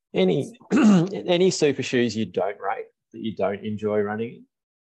 Any super shoes you don't rate, that you don't enjoy running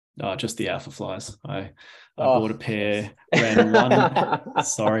in? Just the Alpha Flies. I bought a pair, ran one.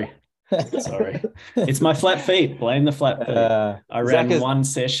 Sorry. It's my flat feet. Blame the flat feet. I ran one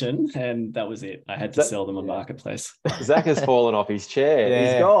session and that was it. I had to sell them on Marketplace. Zach has fallen off his chair.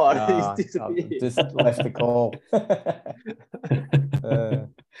 Yeah. He's gone. He's disappeared. Just left the call.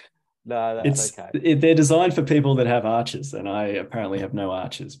 No, that's okay. They're designed for people that have arches, and I apparently have no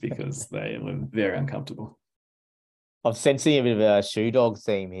arches because they were very uncomfortable. I'm sensing a bit of a shoe dog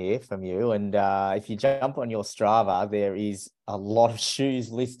theme here from you. And if you jump on your Strava, there is a lot of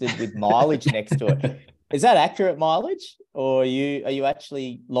shoes listed with mileage next to it. Is that accurate mileage, or are you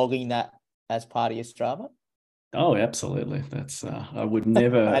actually logging that as part of your Strava? Oh, absolutely. That's I would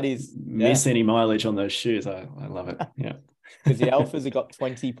never miss any mileage on those shoes. I love it. Yeah. Because the Alphas have got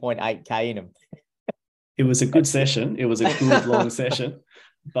 20.8K in them. It was a good session. It was a good long session,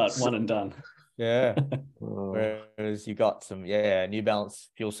 but one and done. Yeah. Whereas you got some, New Balance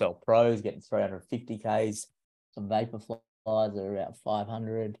Fuel Cell Pros getting 350Ks. Some Vaporflies are about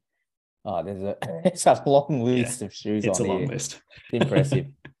 500. Oh, it's a long list of shoes. It's on a long here. list. It's impressive.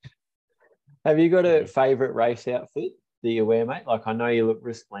 Have you got a favourite race outfit that you wear, mate? Like, I know you look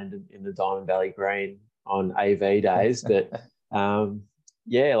resplendent in the Diamond Valley green on AV days, but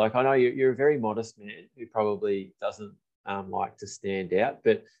like, I know you're a very modest man who probably doesn't like to stand out,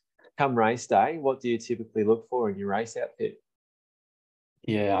 but come race day, what do you typically look for in your race outfit?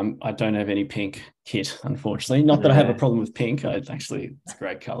 Yeah, I don't have any pink kit, unfortunately. Not that I have a problem with pink. It's a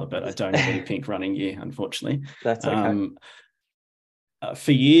great colour, but I don't have any pink running gear, unfortunately. That's okay.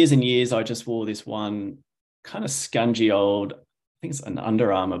 For years and years, I just wore this one kind of scungy old, I think it's an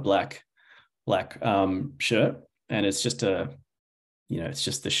Under Armour black shirt, and it's just it's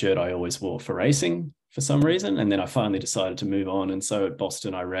just the shirt I always wore for racing for some reason. And then I finally decided to move on, and so at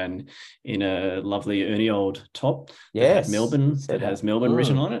Boston I ran in a lovely Ernie Old top that has Melbourne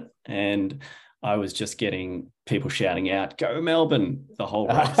written on it, and I was just getting people shouting out, "Go Melbourne!" the whole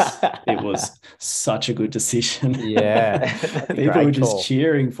race. It was such a good decision. Yeah, people were just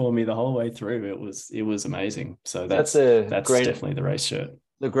cheering for me the whole way through. It was amazing. So that's definitely the race shirt.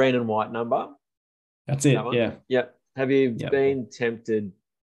 The green and white number. That's it. Yeah. Yep. Have you been tempted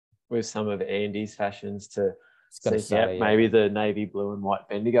with some of Andy's fashions to seek out maybe the navy blue and white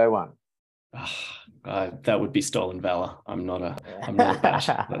Bendigo one? That would be stolen valor. I'm not a bat.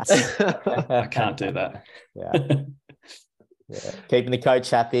 I can't do that. Yeah. Keeping the coach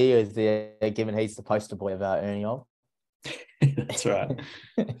happy is given he's the poster boy of Ernie Old. That's right.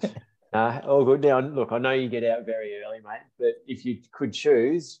 All good. Now, look, I know you get out very early, mate, but if you could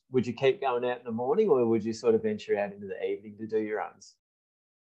choose, would you keep going out in the morning, or would you sort of venture out into the evening to do your runs?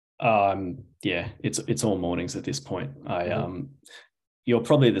 It's all mornings at this point. You're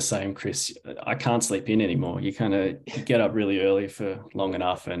probably the same, Chris. I can't sleep in anymore. You get up really early for long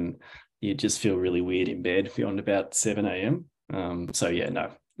enough, and you just feel really weird in bed beyond about 7 a.m. So yeah,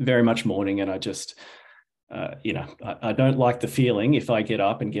 no, very much morning. And I just, I don't like the feeling if I get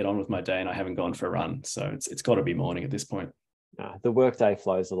up and get on with my day and I haven't gone for a run. So it's got to be morning at this point. The workday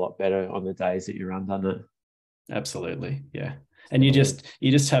flows a lot better on the days that you run, doesn't it? Absolutely, yeah. And you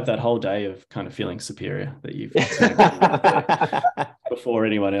just have that whole day of kind of feeling superior that you've before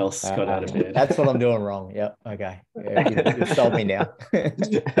anyone else got out of bed. That's what I'm doing wrong. Yep. Okay. Yeah, you've sold me now.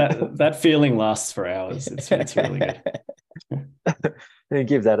 that feeling lasts for hours. It's really good. And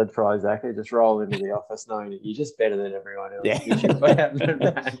give that a try, Zach. Just roll into the office knowing that you're just better than everyone else. Yeah.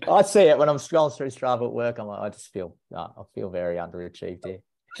 I see it when I'm scrolling through Strava at work. I'm like, I feel very underachieved here.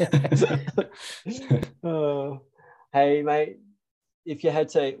 Hey, mate, if you had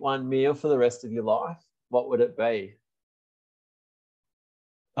to eat one meal for the rest of your life, what would it be?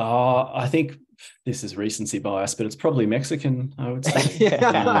 I think this is recency bias, but it's probably Mexican, I would say.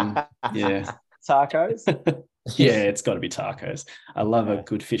 Yeah. Tacos? Yeah, it's got to be tacos. I love a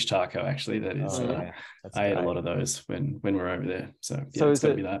good fish taco, actually. That is, I ate a lot of those when we're over there. So it's got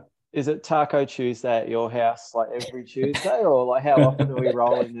to be that. Is it Taco Tuesday at your house like every Tuesday, or like how often are we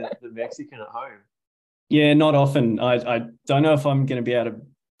rolling the Mexican at home? Yeah, not often. I don't know if I'm going to be able to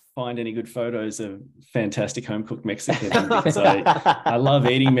find any good photos of fantastic home-cooked Mexican because I love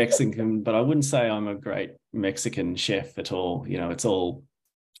eating Mexican, but I wouldn't say I'm a great Mexican chef at all. It's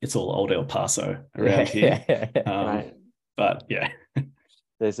all old El Paso around here. Right. But yeah.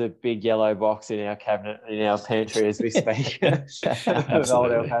 There's a big yellow box in our cabinet, in our pantry as we speak of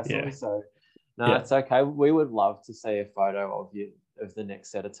old El Paso. Yeah. So it's okay. We would love to see a photo of you, of the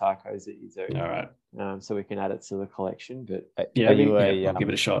next set of tacos that you do. All right. So we can add it to the collection. But I'll give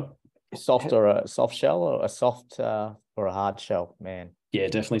it a shot. Soft or a soft shell, or a soft or a hard shell, man? Yeah,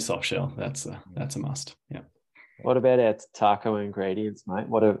 definitely soft shell. That's a must. Yeah. What about our taco ingredients, mate?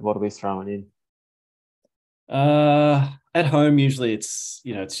 What are we throwing in? At home, usually it's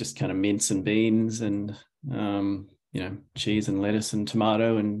just kind of mince and beans and cheese and lettuce and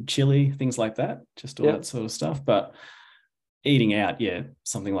tomato and chili, things like that. Just all that sort of stuff. But eating out,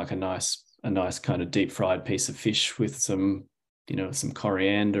 something like a nice kind of deep fried piece of fish with some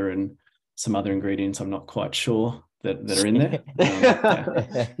coriander and some other ingredients I'm not quite sure that are in there.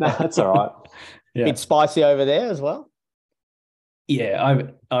 No, that's all right. Yeah. Bit spicy over there as well. Yeah,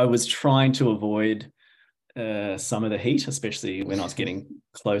 I was trying to avoid some of the heat, especially when I was getting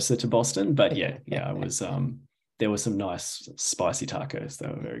closer to Boston. But I was. There were some nice spicy tacos. They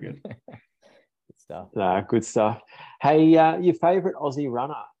were very good. Good stuff. Good stuff. Hey, your favourite Aussie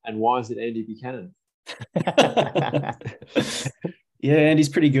runner, and why is it Andy Buchanan? Yeah, Andy's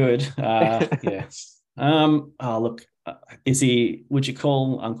pretty good. Yeah. Look, would you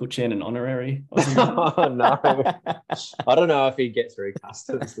call Uncle Chen an honorary Aussie runner? Oh, no. I don't know if he'd get through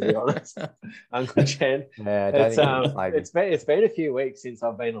customs, to be honest. Uncle Chen. Yeah, it's been a few weeks since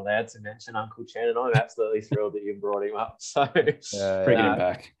I've been allowed to mention Uncle Chen, and I'm absolutely thrilled that you brought him up. So bringing him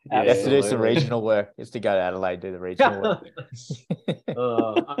back. Yeah, has to do some regional work. Has to go to Adelaide, do the regional work.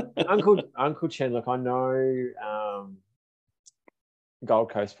 Uncle Chen, look, I know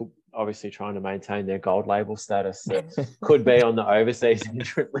Gold Coast obviously trying to maintain their gold label status that could be on the overseas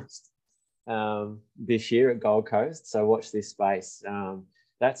entrant list this year at Gold Coast. So watch this space.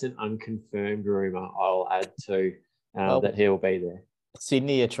 That's an unconfirmed rumour, I'll add to that he'll be there.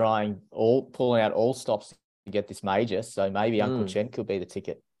 Sydney are pulling out all stops to get this major, so maybe Uncle Chen could be the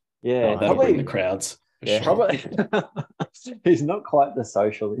ticket. Yeah, that'll bring the crowds. Yeah, probably. He's not quite the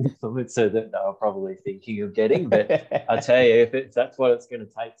social influencer that they were probably thinking of getting, but I tell you, if that's what it's going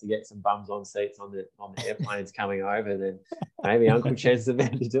to take to get some bums on seats on the airplanes coming over, then maybe Uncle Chen's the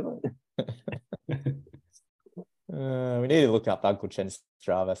man to do it. We need to look up Uncle Chen's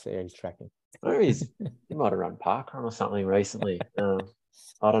Strava, see how he's tracking. Maybe he might have run parkrun or something recently.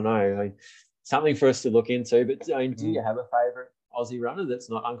 I don't know. Something for us to look into. But do you have a favourite Aussie runner that's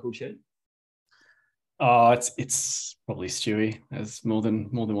not Uncle Chen? Oh, it's probably Stewie, as more than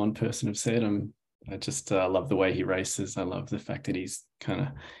one person have said. I just love the way he races. I love the fact that he's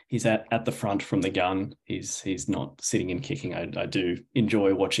at the front from the gun. He's not sitting and kicking. I do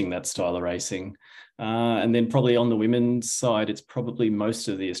enjoy watching that style of racing. And then probably on the women's side, it's probably most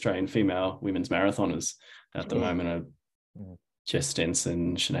of the Australian female women's marathoners at the moment are Jess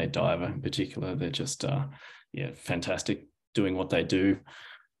Stenson, Sinead Diver in particular. They're just fantastic doing what they do.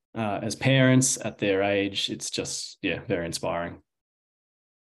 As parents at their age, it's just very inspiring.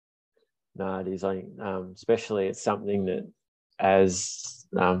 No, it is. I think especially it's something that as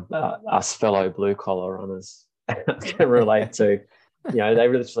us fellow blue collar runners can relate to. They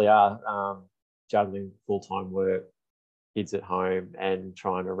literally are juggling full-time work, kids at home and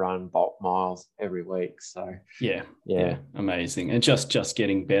trying to run bulk miles every week. So yeah, amazing. And just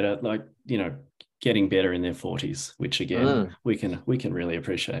getting better, like, getting better in their 40s, which again we can really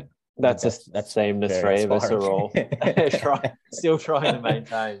appreciate. That's a theme the three of us are all still trying to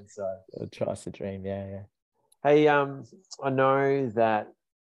maintain. So tries the dream. Yeah. Hey, I know that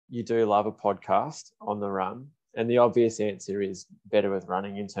you do love a podcast on the run, and the obvious answer is Better With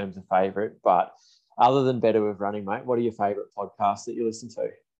Running in terms of favorite. But other than Better With Running, mate, what are your favorite podcasts that you listen to?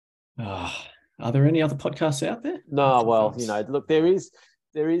 Are there any other podcasts out there? No, well, look, there is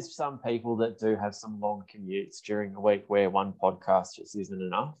some people that do have some long commutes during the week where one podcast just isn't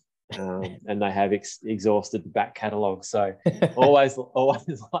enough. And they have exhausted the back catalogue. So always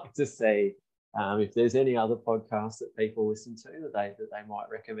like to see if there's any other podcasts that people listen to that they might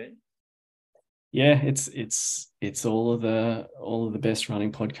recommend. Yeah, it's all of the best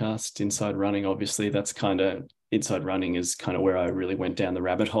running podcasts. Inside Running, obviously, Inside Running is kind of where I really went down the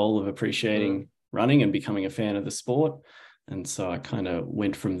rabbit hole of appreciating running and becoming a fan of the sport. And so I kind of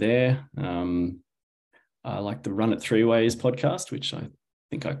went from there. I like the Run It Three Ways podcast, which I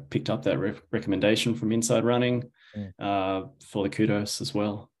think I picked up that recommendation from Inside Running for the kudos as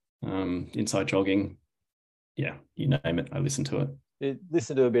well. Inside Jogging, yeah, you name it, I listen to it. You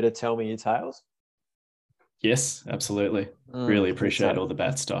listen to a bit of Tell Me Your Tales? Yes, absolutely. Really appreciate all the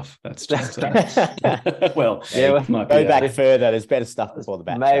bad stuff. That's just well, go back further. There's better stuff before the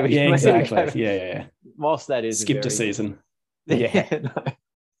bad. Maybe, yeah, exactly. Yeah. Whilst that is skipped a season. Yeah, no.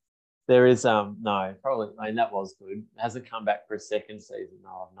 There is no, probably. I mean, that was good. It hasn't come back for a second season,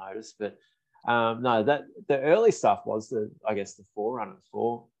 though, I've noticed. But no, that the early stuff was the forerunner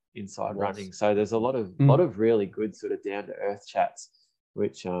for Inside Running. So there's a lot of really good sort of down to earth chats,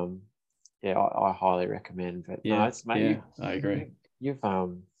 which I highly recommend. But no, it's maybe I agree. You've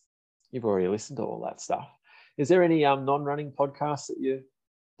already listened to all that stuff. Is there any non-running podcasts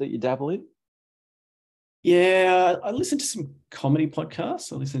that you dabble in? Yeah, I listen to some comedy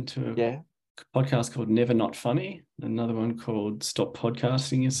podcasts. I listen to a podcast called Never Not Funny, another one called Stop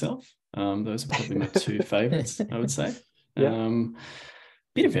Podcasting Yourself. Those are probably my two favorites, I would say.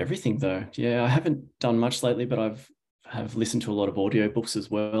 Bit of everything though. Yeah, I haven't done much lately, but have listened to a lot of audiobooks as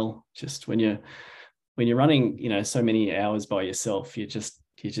well. Just when you're running, so many hours by yourself, you just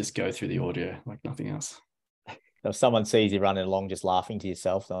go through the audio like nothing else. If someone sees you running along just laughing to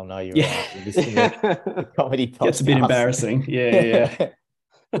yourself, they'll know you're listening to comedy podcast. Gets a bit embarrassing. Yeah.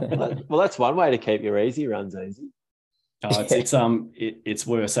 Well, that's one way to keep your easy runs easy. Oh, it's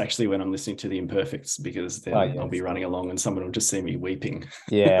worse actually when I'm listening to the Imperfects, because then I'll be running along and someone will just see me weeping.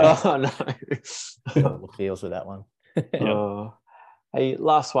 Yeah. Oh no. The feels with that one. Hey,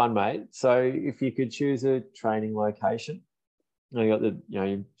 last one, mate. So if you could choose a training location, you got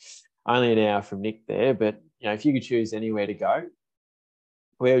you're only an hour from Nick there, but if you could choose anywhere to go,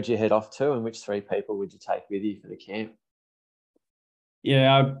 where would you head off to, and which three people would you take with you for the camp?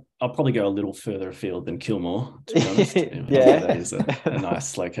 Yeah, I'll probably go a little further afield than Kilmore, to be honest. That is a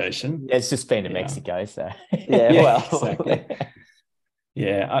nice location. Yeah, it's just been to Mexico, so exactly.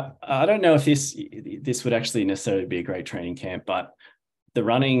 Yeah, I don't know if this would actually necessarily be a great training camp, but the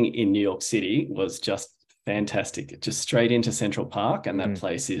running in New York City was just fantastic. Just straight into Central Park, and that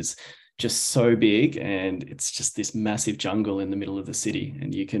place is just so big, and it's just this massive jungle in the middle of the city,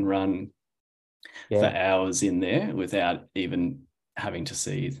 and you can run for hours in there without even having to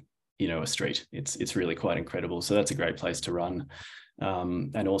see a street. It's really quite incredible. So that's a great place to run,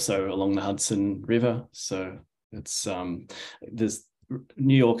 and also along the Hudson River. So it's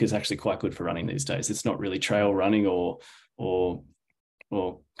New York is actually quite good for running these days. It's not really trail running or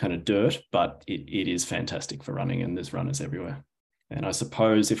kind of dirt, but it is fantastic for running, and there's runners everywhere. And I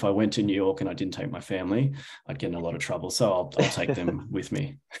suppose if I went to New York and I didn't take my family, I'd get in a lot of trouble. So I'll take them with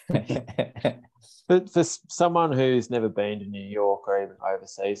me. But for someone who's never been to New York or even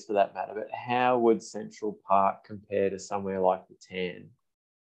overseas for that matter, but how would Central Park compare to somewhere like the Tan?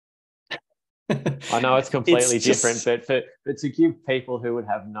 I know it's completely different, but to give people who would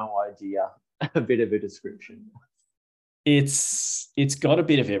have no idea a bit of a description. It's got a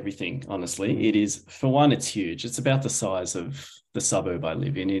bit of everything, honestly. It is, for one, it's huge. It's about the size of the suburb I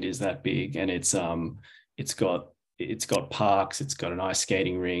live in. It is that big, and it's got parks, it's got an ice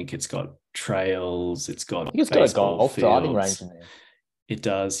skating rink, it's got trails, it's got a golf driving range in there. It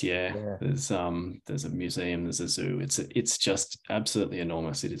does, yeah. There's a museum, there's a zoo. It's just absolutely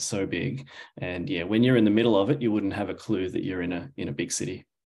enormous. It is so big, and when you're in the middle of it, you wouldn't have a clue that you're in a big city.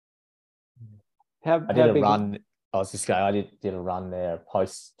 I did a run there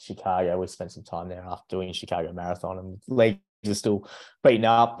post Chicago. We spent some time there after doing Chicago Marathon, and legs are still beaten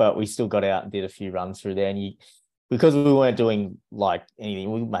up, but we still got out and did a few runs through there. And because we weren't doing like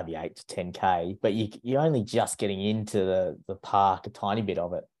anything, we maybe 8 to 10K, but you're only just getting into the park, a tiny bit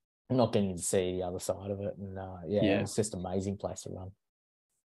of it. I'm not getting to see the other side of it. And it's just an amazing place to run.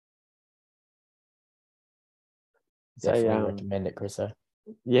 Definitely recommend it, Chris.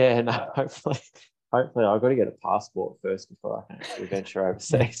 Yeah, no, hopefully I've got to get a passport first before I can actually venture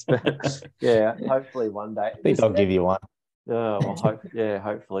overseas. But yeah, hopefully one day. I think I'll give you one. Well,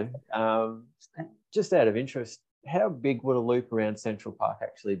 hopefully. Just out of interest, how big would a loop around Central Park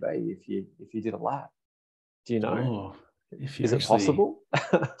actually be if you did a lap? Do you know? Is it possible?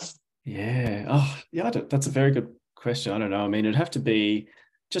 Yeah. Oh, yeah. That's a very good question. I don't know. I mean, it'd have to be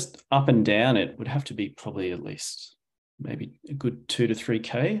just up and down. It would have to be probably at least maybe a good 2 to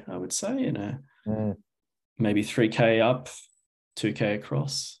 3K, I would say, and maybe 3K up, 2K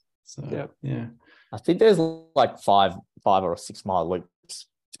across. So yeah. I think there's like 5 or 6 mile loops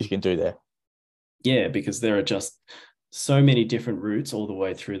you can do there. Yeah, because there are just so many different routes all the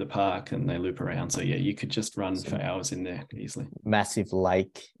way through the park, and they loop around. So yeah, you could just run for hours in there easily. Massive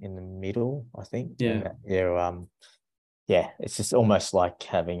lake in the middle, I think. Yeah. It's just almost like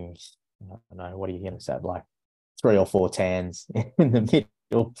having, I don't know, what are you going to say, like 3 or 4 tans in the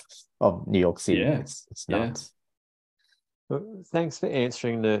middle of New York City. Yeah. It's nuts. Well, thanks for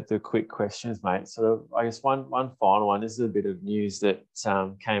answering the quick questions, mate. So I guess one final one. This is a bit of news that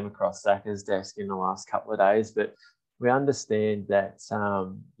came across Zach's desk in the last couple of days, but we understand that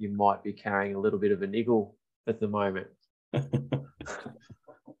you might be carrying a little bit of a niggle at the moment.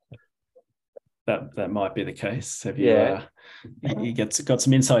 That might be the case. Have you you got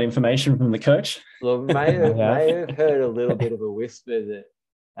some inside information from the coach? Well, may have heard a little bit of a whisper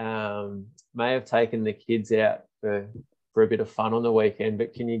that may have taken the kids out for a bit of fun on the weekend,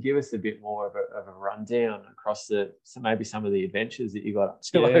 but can you give us a bit more of a rundown across maybe some of the adventures that you got up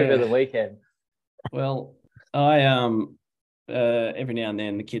to over the weekend? Well, I every now and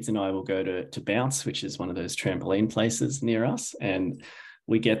then the kids and I will go to Bounce, which is one of those trampoline places near us, and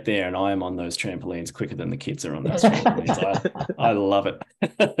we get there and I am on those trampolines quicker than the kids are on those trampolines. I love it.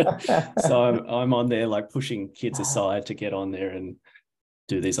 So I'm on there like pushing kids aside to get on there and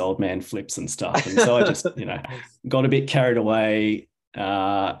do these old man flips and stuff. And so I just, got a bit carried away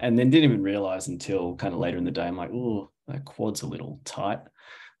and then didn't even realize until kind of later in the day, I'm like, oh, that quad's a little tight.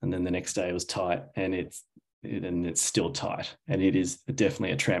 And then the next day it was tight and it's still tight. And it is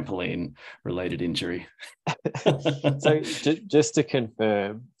definitely a trampoline related injury. So just to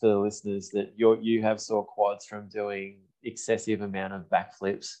confirm for the listeners that you have sore quads from doing excessive amount of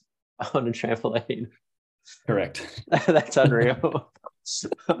backflips on a trampoline. Correct. That's unreal.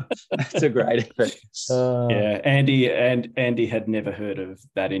 That's a great effort. Yeah, Andy had never heard of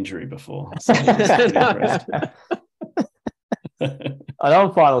that injury before. So he was pretty impressed. I know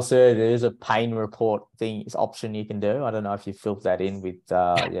on Final Third there is a pain report option you can do. I don't know if you filled that in with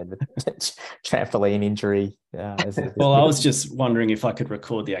the trampoline injury. Well, I was just wondering if I could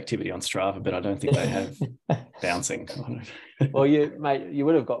record the activity on Strava, but I don't think they have bouncing. Well, you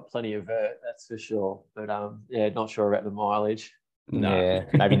would have got plenty of vert, that's for sure. But not sure about the mileage. No. Yeah,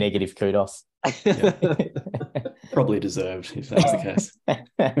 maybe negative kudos. Yeah. Probably deserved if that was the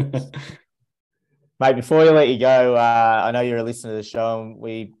case. Mate, before we let you go, I know you're a listener to the show,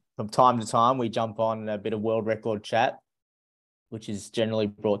 and from time to time, we jump on a bit of world record chat, which is generally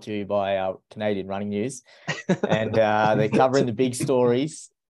brought to you by our Canadian Running News. And they're covering the big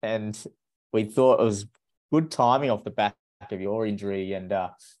stories. And we thought it was good timing off the back of your injury. And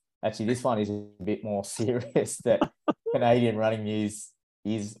actually, this one is a bit more serious that Canadian Running News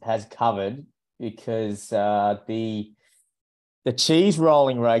has covered, because the cheese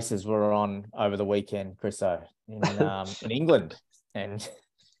rolling races were on over the weekend, Chriso, in England, and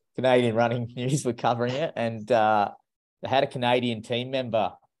Canadian Running News were covering it. And they had a Canadian team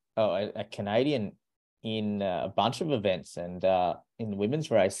member, a Canadian in a bunch of events, and in the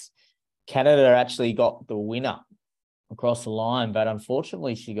women's race, Canada actually got the winner across the line, but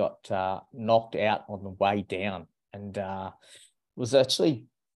unfortunately she got knocked out on the way down, and was actually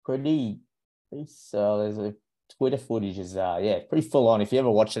pretty so there's a Twitter footage is pretty full on. If you ever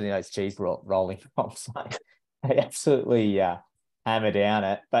watch any of those cheese rolling comps, they absolutely hammer down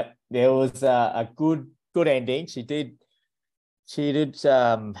it. But there was a good ending. She did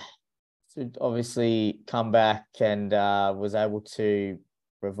obviously come back and was able to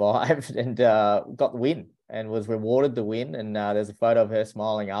revive and got the win and was rewarded the win. And there's a photo of her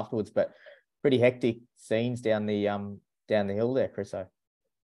smiling afterwards. But pretty hectic scenes down the hill there, Chriso.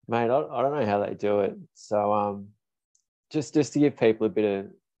 Mate, I don't know how they do it. So just to give people a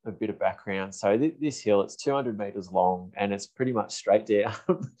bit of background. So this hill, it's 200 meters long and it's pretty much straight down.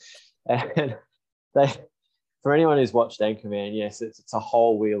 And for anyone who's watched Anchorman, yes, it's a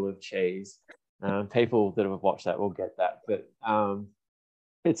whole wheel of cheese. People that have watched that will get that, but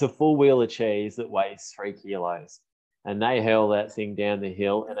it's a full wheel of cheese that weighs 3 kilos, and they hurl that thing down the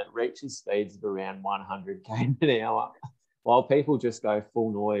hill, and it reaches speeds of around 100 km an hour, while people just go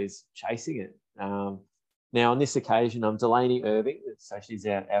full noise chasing it. Now, on this occasion, Delaney Irving, so she's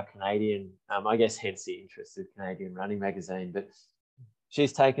our Canadian, I guess hence the interest of Canadian Running Magazine, but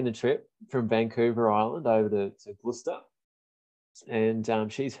she's taken the trip from Vancouver Island over to Gloucester, and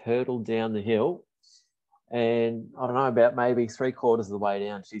she's hurtled down the hill. And I don't know, about maybe 3/4 of the way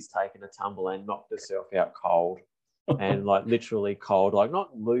down, she's taken a tumble and knocked herself out cold. And like literally cold, like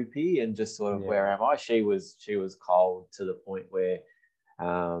not loopy and just sort of where am I? She was cold to the point where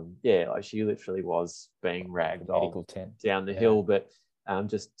like she literally was being ragged down the hill. But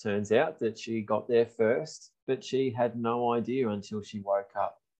just turns out that she got there first, but she had no idea until she woke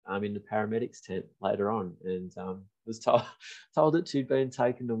up in the paramedics tent later on, and was told that she'd been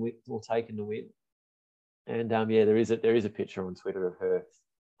taken to win. And there is a picture on Twitter of her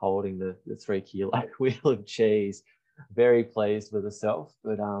holding the 3 kilo wheel of cheese, very pleased with herself.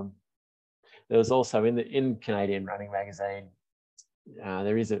 But there was also in Canadian Running Magazine,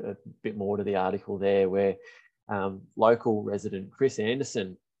 there is a bit more to the article there, where local resident Chris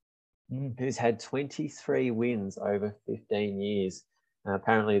Anderson, who's had 23 wins over 15 years.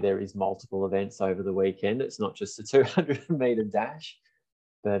 Apparently there is multiple events over the weekend. It's not just a 200-metre dash,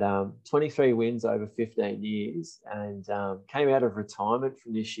 but 23 wins over 15 years, and came out of retirement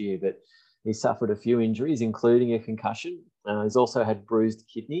from this year, but he suffered a few injuries, including a concussion. He's also had bruised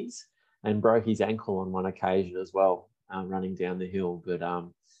kidneys and broke his ankle on one occasion as well, running down the hill, but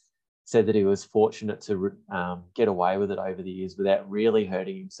said that he was fortunate to get away with it over the years without really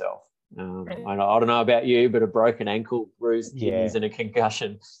hurting himself. I don't know about you, but a broken ankle, bruised kidneys and a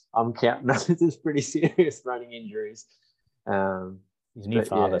concussion, I'm counting those as pretty serious running injuries. He's a new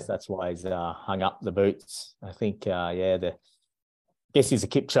father, so that's why he's hung up the boots. I think, I guess he's a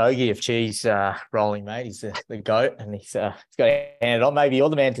Kipchoge of cheese rolling, mate. He's the GOAT, and he's got to hand it on. Maybe you're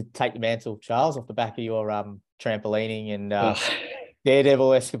the man to take the mantle, Charles, off the back of your trampolining and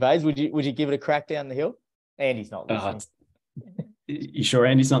daredevil escapades. Would you give it a crack down the hill? Andy's not listening. You sure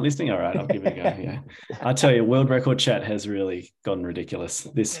Andy's not listening? All right, I'll give it a go. Yeah, I tell you, world record chat has really gotten ridiculous.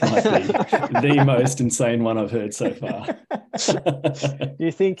 This might be the most insane one I've heard so far. Do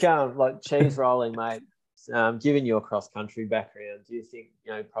you think, like cheese rolling, mate? Given your cross country background, do you think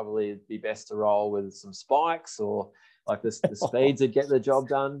probably it'd be best to roll with some spikes, or like the speeds that get the job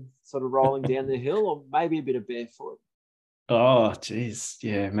done, sort of rolling down the hill, or maybe a bit of barefoot? Oh, geez.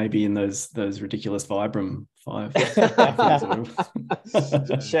 Yeah, maybe in those ridiculous Vibram 5.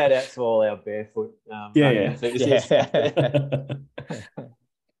 Shout out to all our barefoot enthusiasts.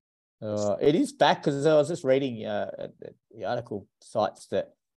 It is back, because I was just reading the article cites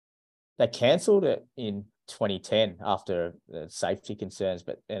that they cancelled it in 2010 after safety concerns,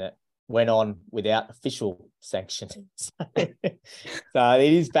 but then it went on without official sanction. So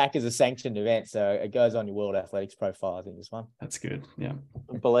it is back as a sanctioned event. So it goes on your World Athletics profile, I think, this one. That's good. Yeah.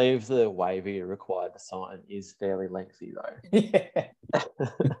 I believe the waiver you're required to sign is fairly lengthy, though. Yeah.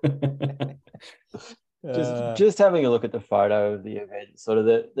 Just having a look at the photo of the event, sort of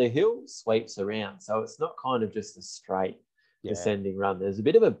the hill sweeps around. So it's not kind of just a straight descending run. There's a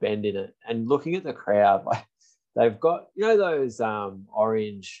bit of a bend in it. And looking at the crowd, like they've got, those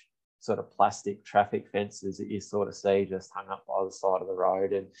orange sort of plastic traffic fences that you sort of see just hung up by the side of the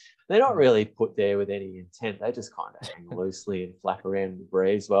road, and they're not really put there with any intent. They just kind of hang loosely and flap around in the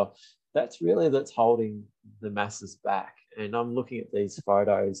breeze. Well, that's holding the masses back. And I'm looking at these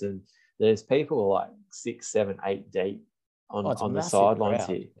photos, and there's people like 6, 7, 8 deep on the sidelines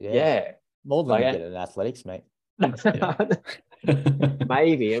here. Yeah. More than you get in athletics, mate.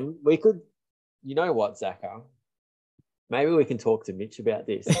 Maybe. And we could, you know what, Zacco? Maybe we can talk to Mitch about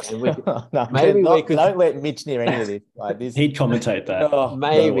this. And we could, don't let Mitch near any of this. Like this. He'd commentate that.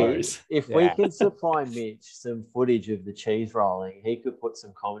 Maybe if we can supply Mitch some footage of the cheese rolling, he could put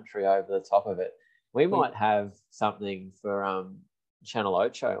some commentary over the top of it. We might have something for Channel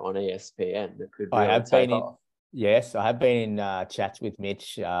Ocho on ESPN that could really take off. Yes, I have been in chats with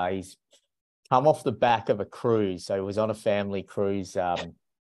Mitch. He's come off the back of a cruise. So he was on a family cruise. I don't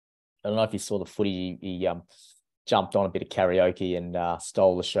know if you saw the footy. He jumped on a bit of karaoke and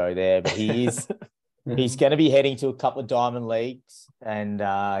stole the show there. But he's going to be heading to a couple of Diamond Leagues, and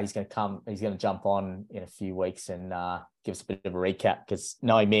he's going to jump on in a few weeks and give us a bit of a recap, because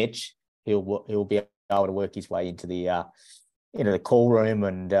knowing Mitch, he'll be able to work his way into the the call room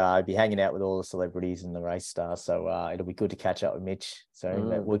and be hanging out with all the celebrities and the race stars. So it'll be good to catch up with Mitch.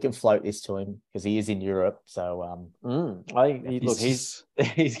 So we can float this to him because he is in Europe. So I think he's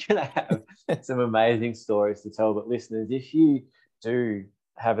going to have some amazing stories to tell. But listeners, if you do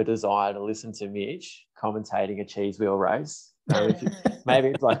have a desire to listen to Mitch commentating a cheese wheel race, maybe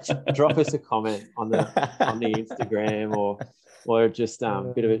it's like drop us a comment on the Instagram or just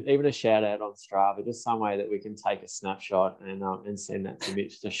bit of even a shout out on Strava, just some way that we can take a snapshot and send that to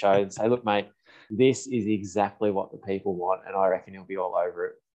Mitch to show and say, look, mate, this is exactly what the people want, and I reckon he'll be all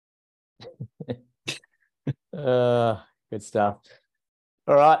over it. Good stuff.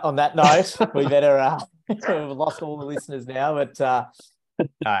 All right. On that note, we better. We've lost all the listeners now, but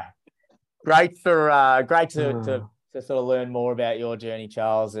no, great to sort of learn more about your journey,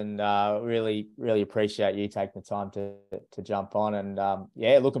 Charles, and really appreciate you taking the time to jump on. And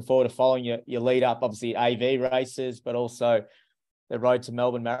looking forward to following your lead up, obviously AV races, but also the Road to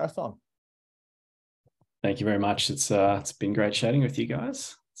Melbourne Marathon. Thank you very much. It's been great chatting with you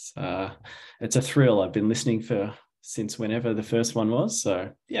guys. It's a thrill. I've been listening since whenever the first one was.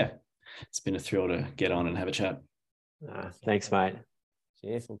 So yeah, it's been a thrill to get on and have a chat. Thanks, mate.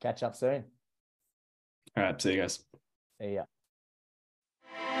 Cheers. We'll catch up soon. All right. See you guys. See ya.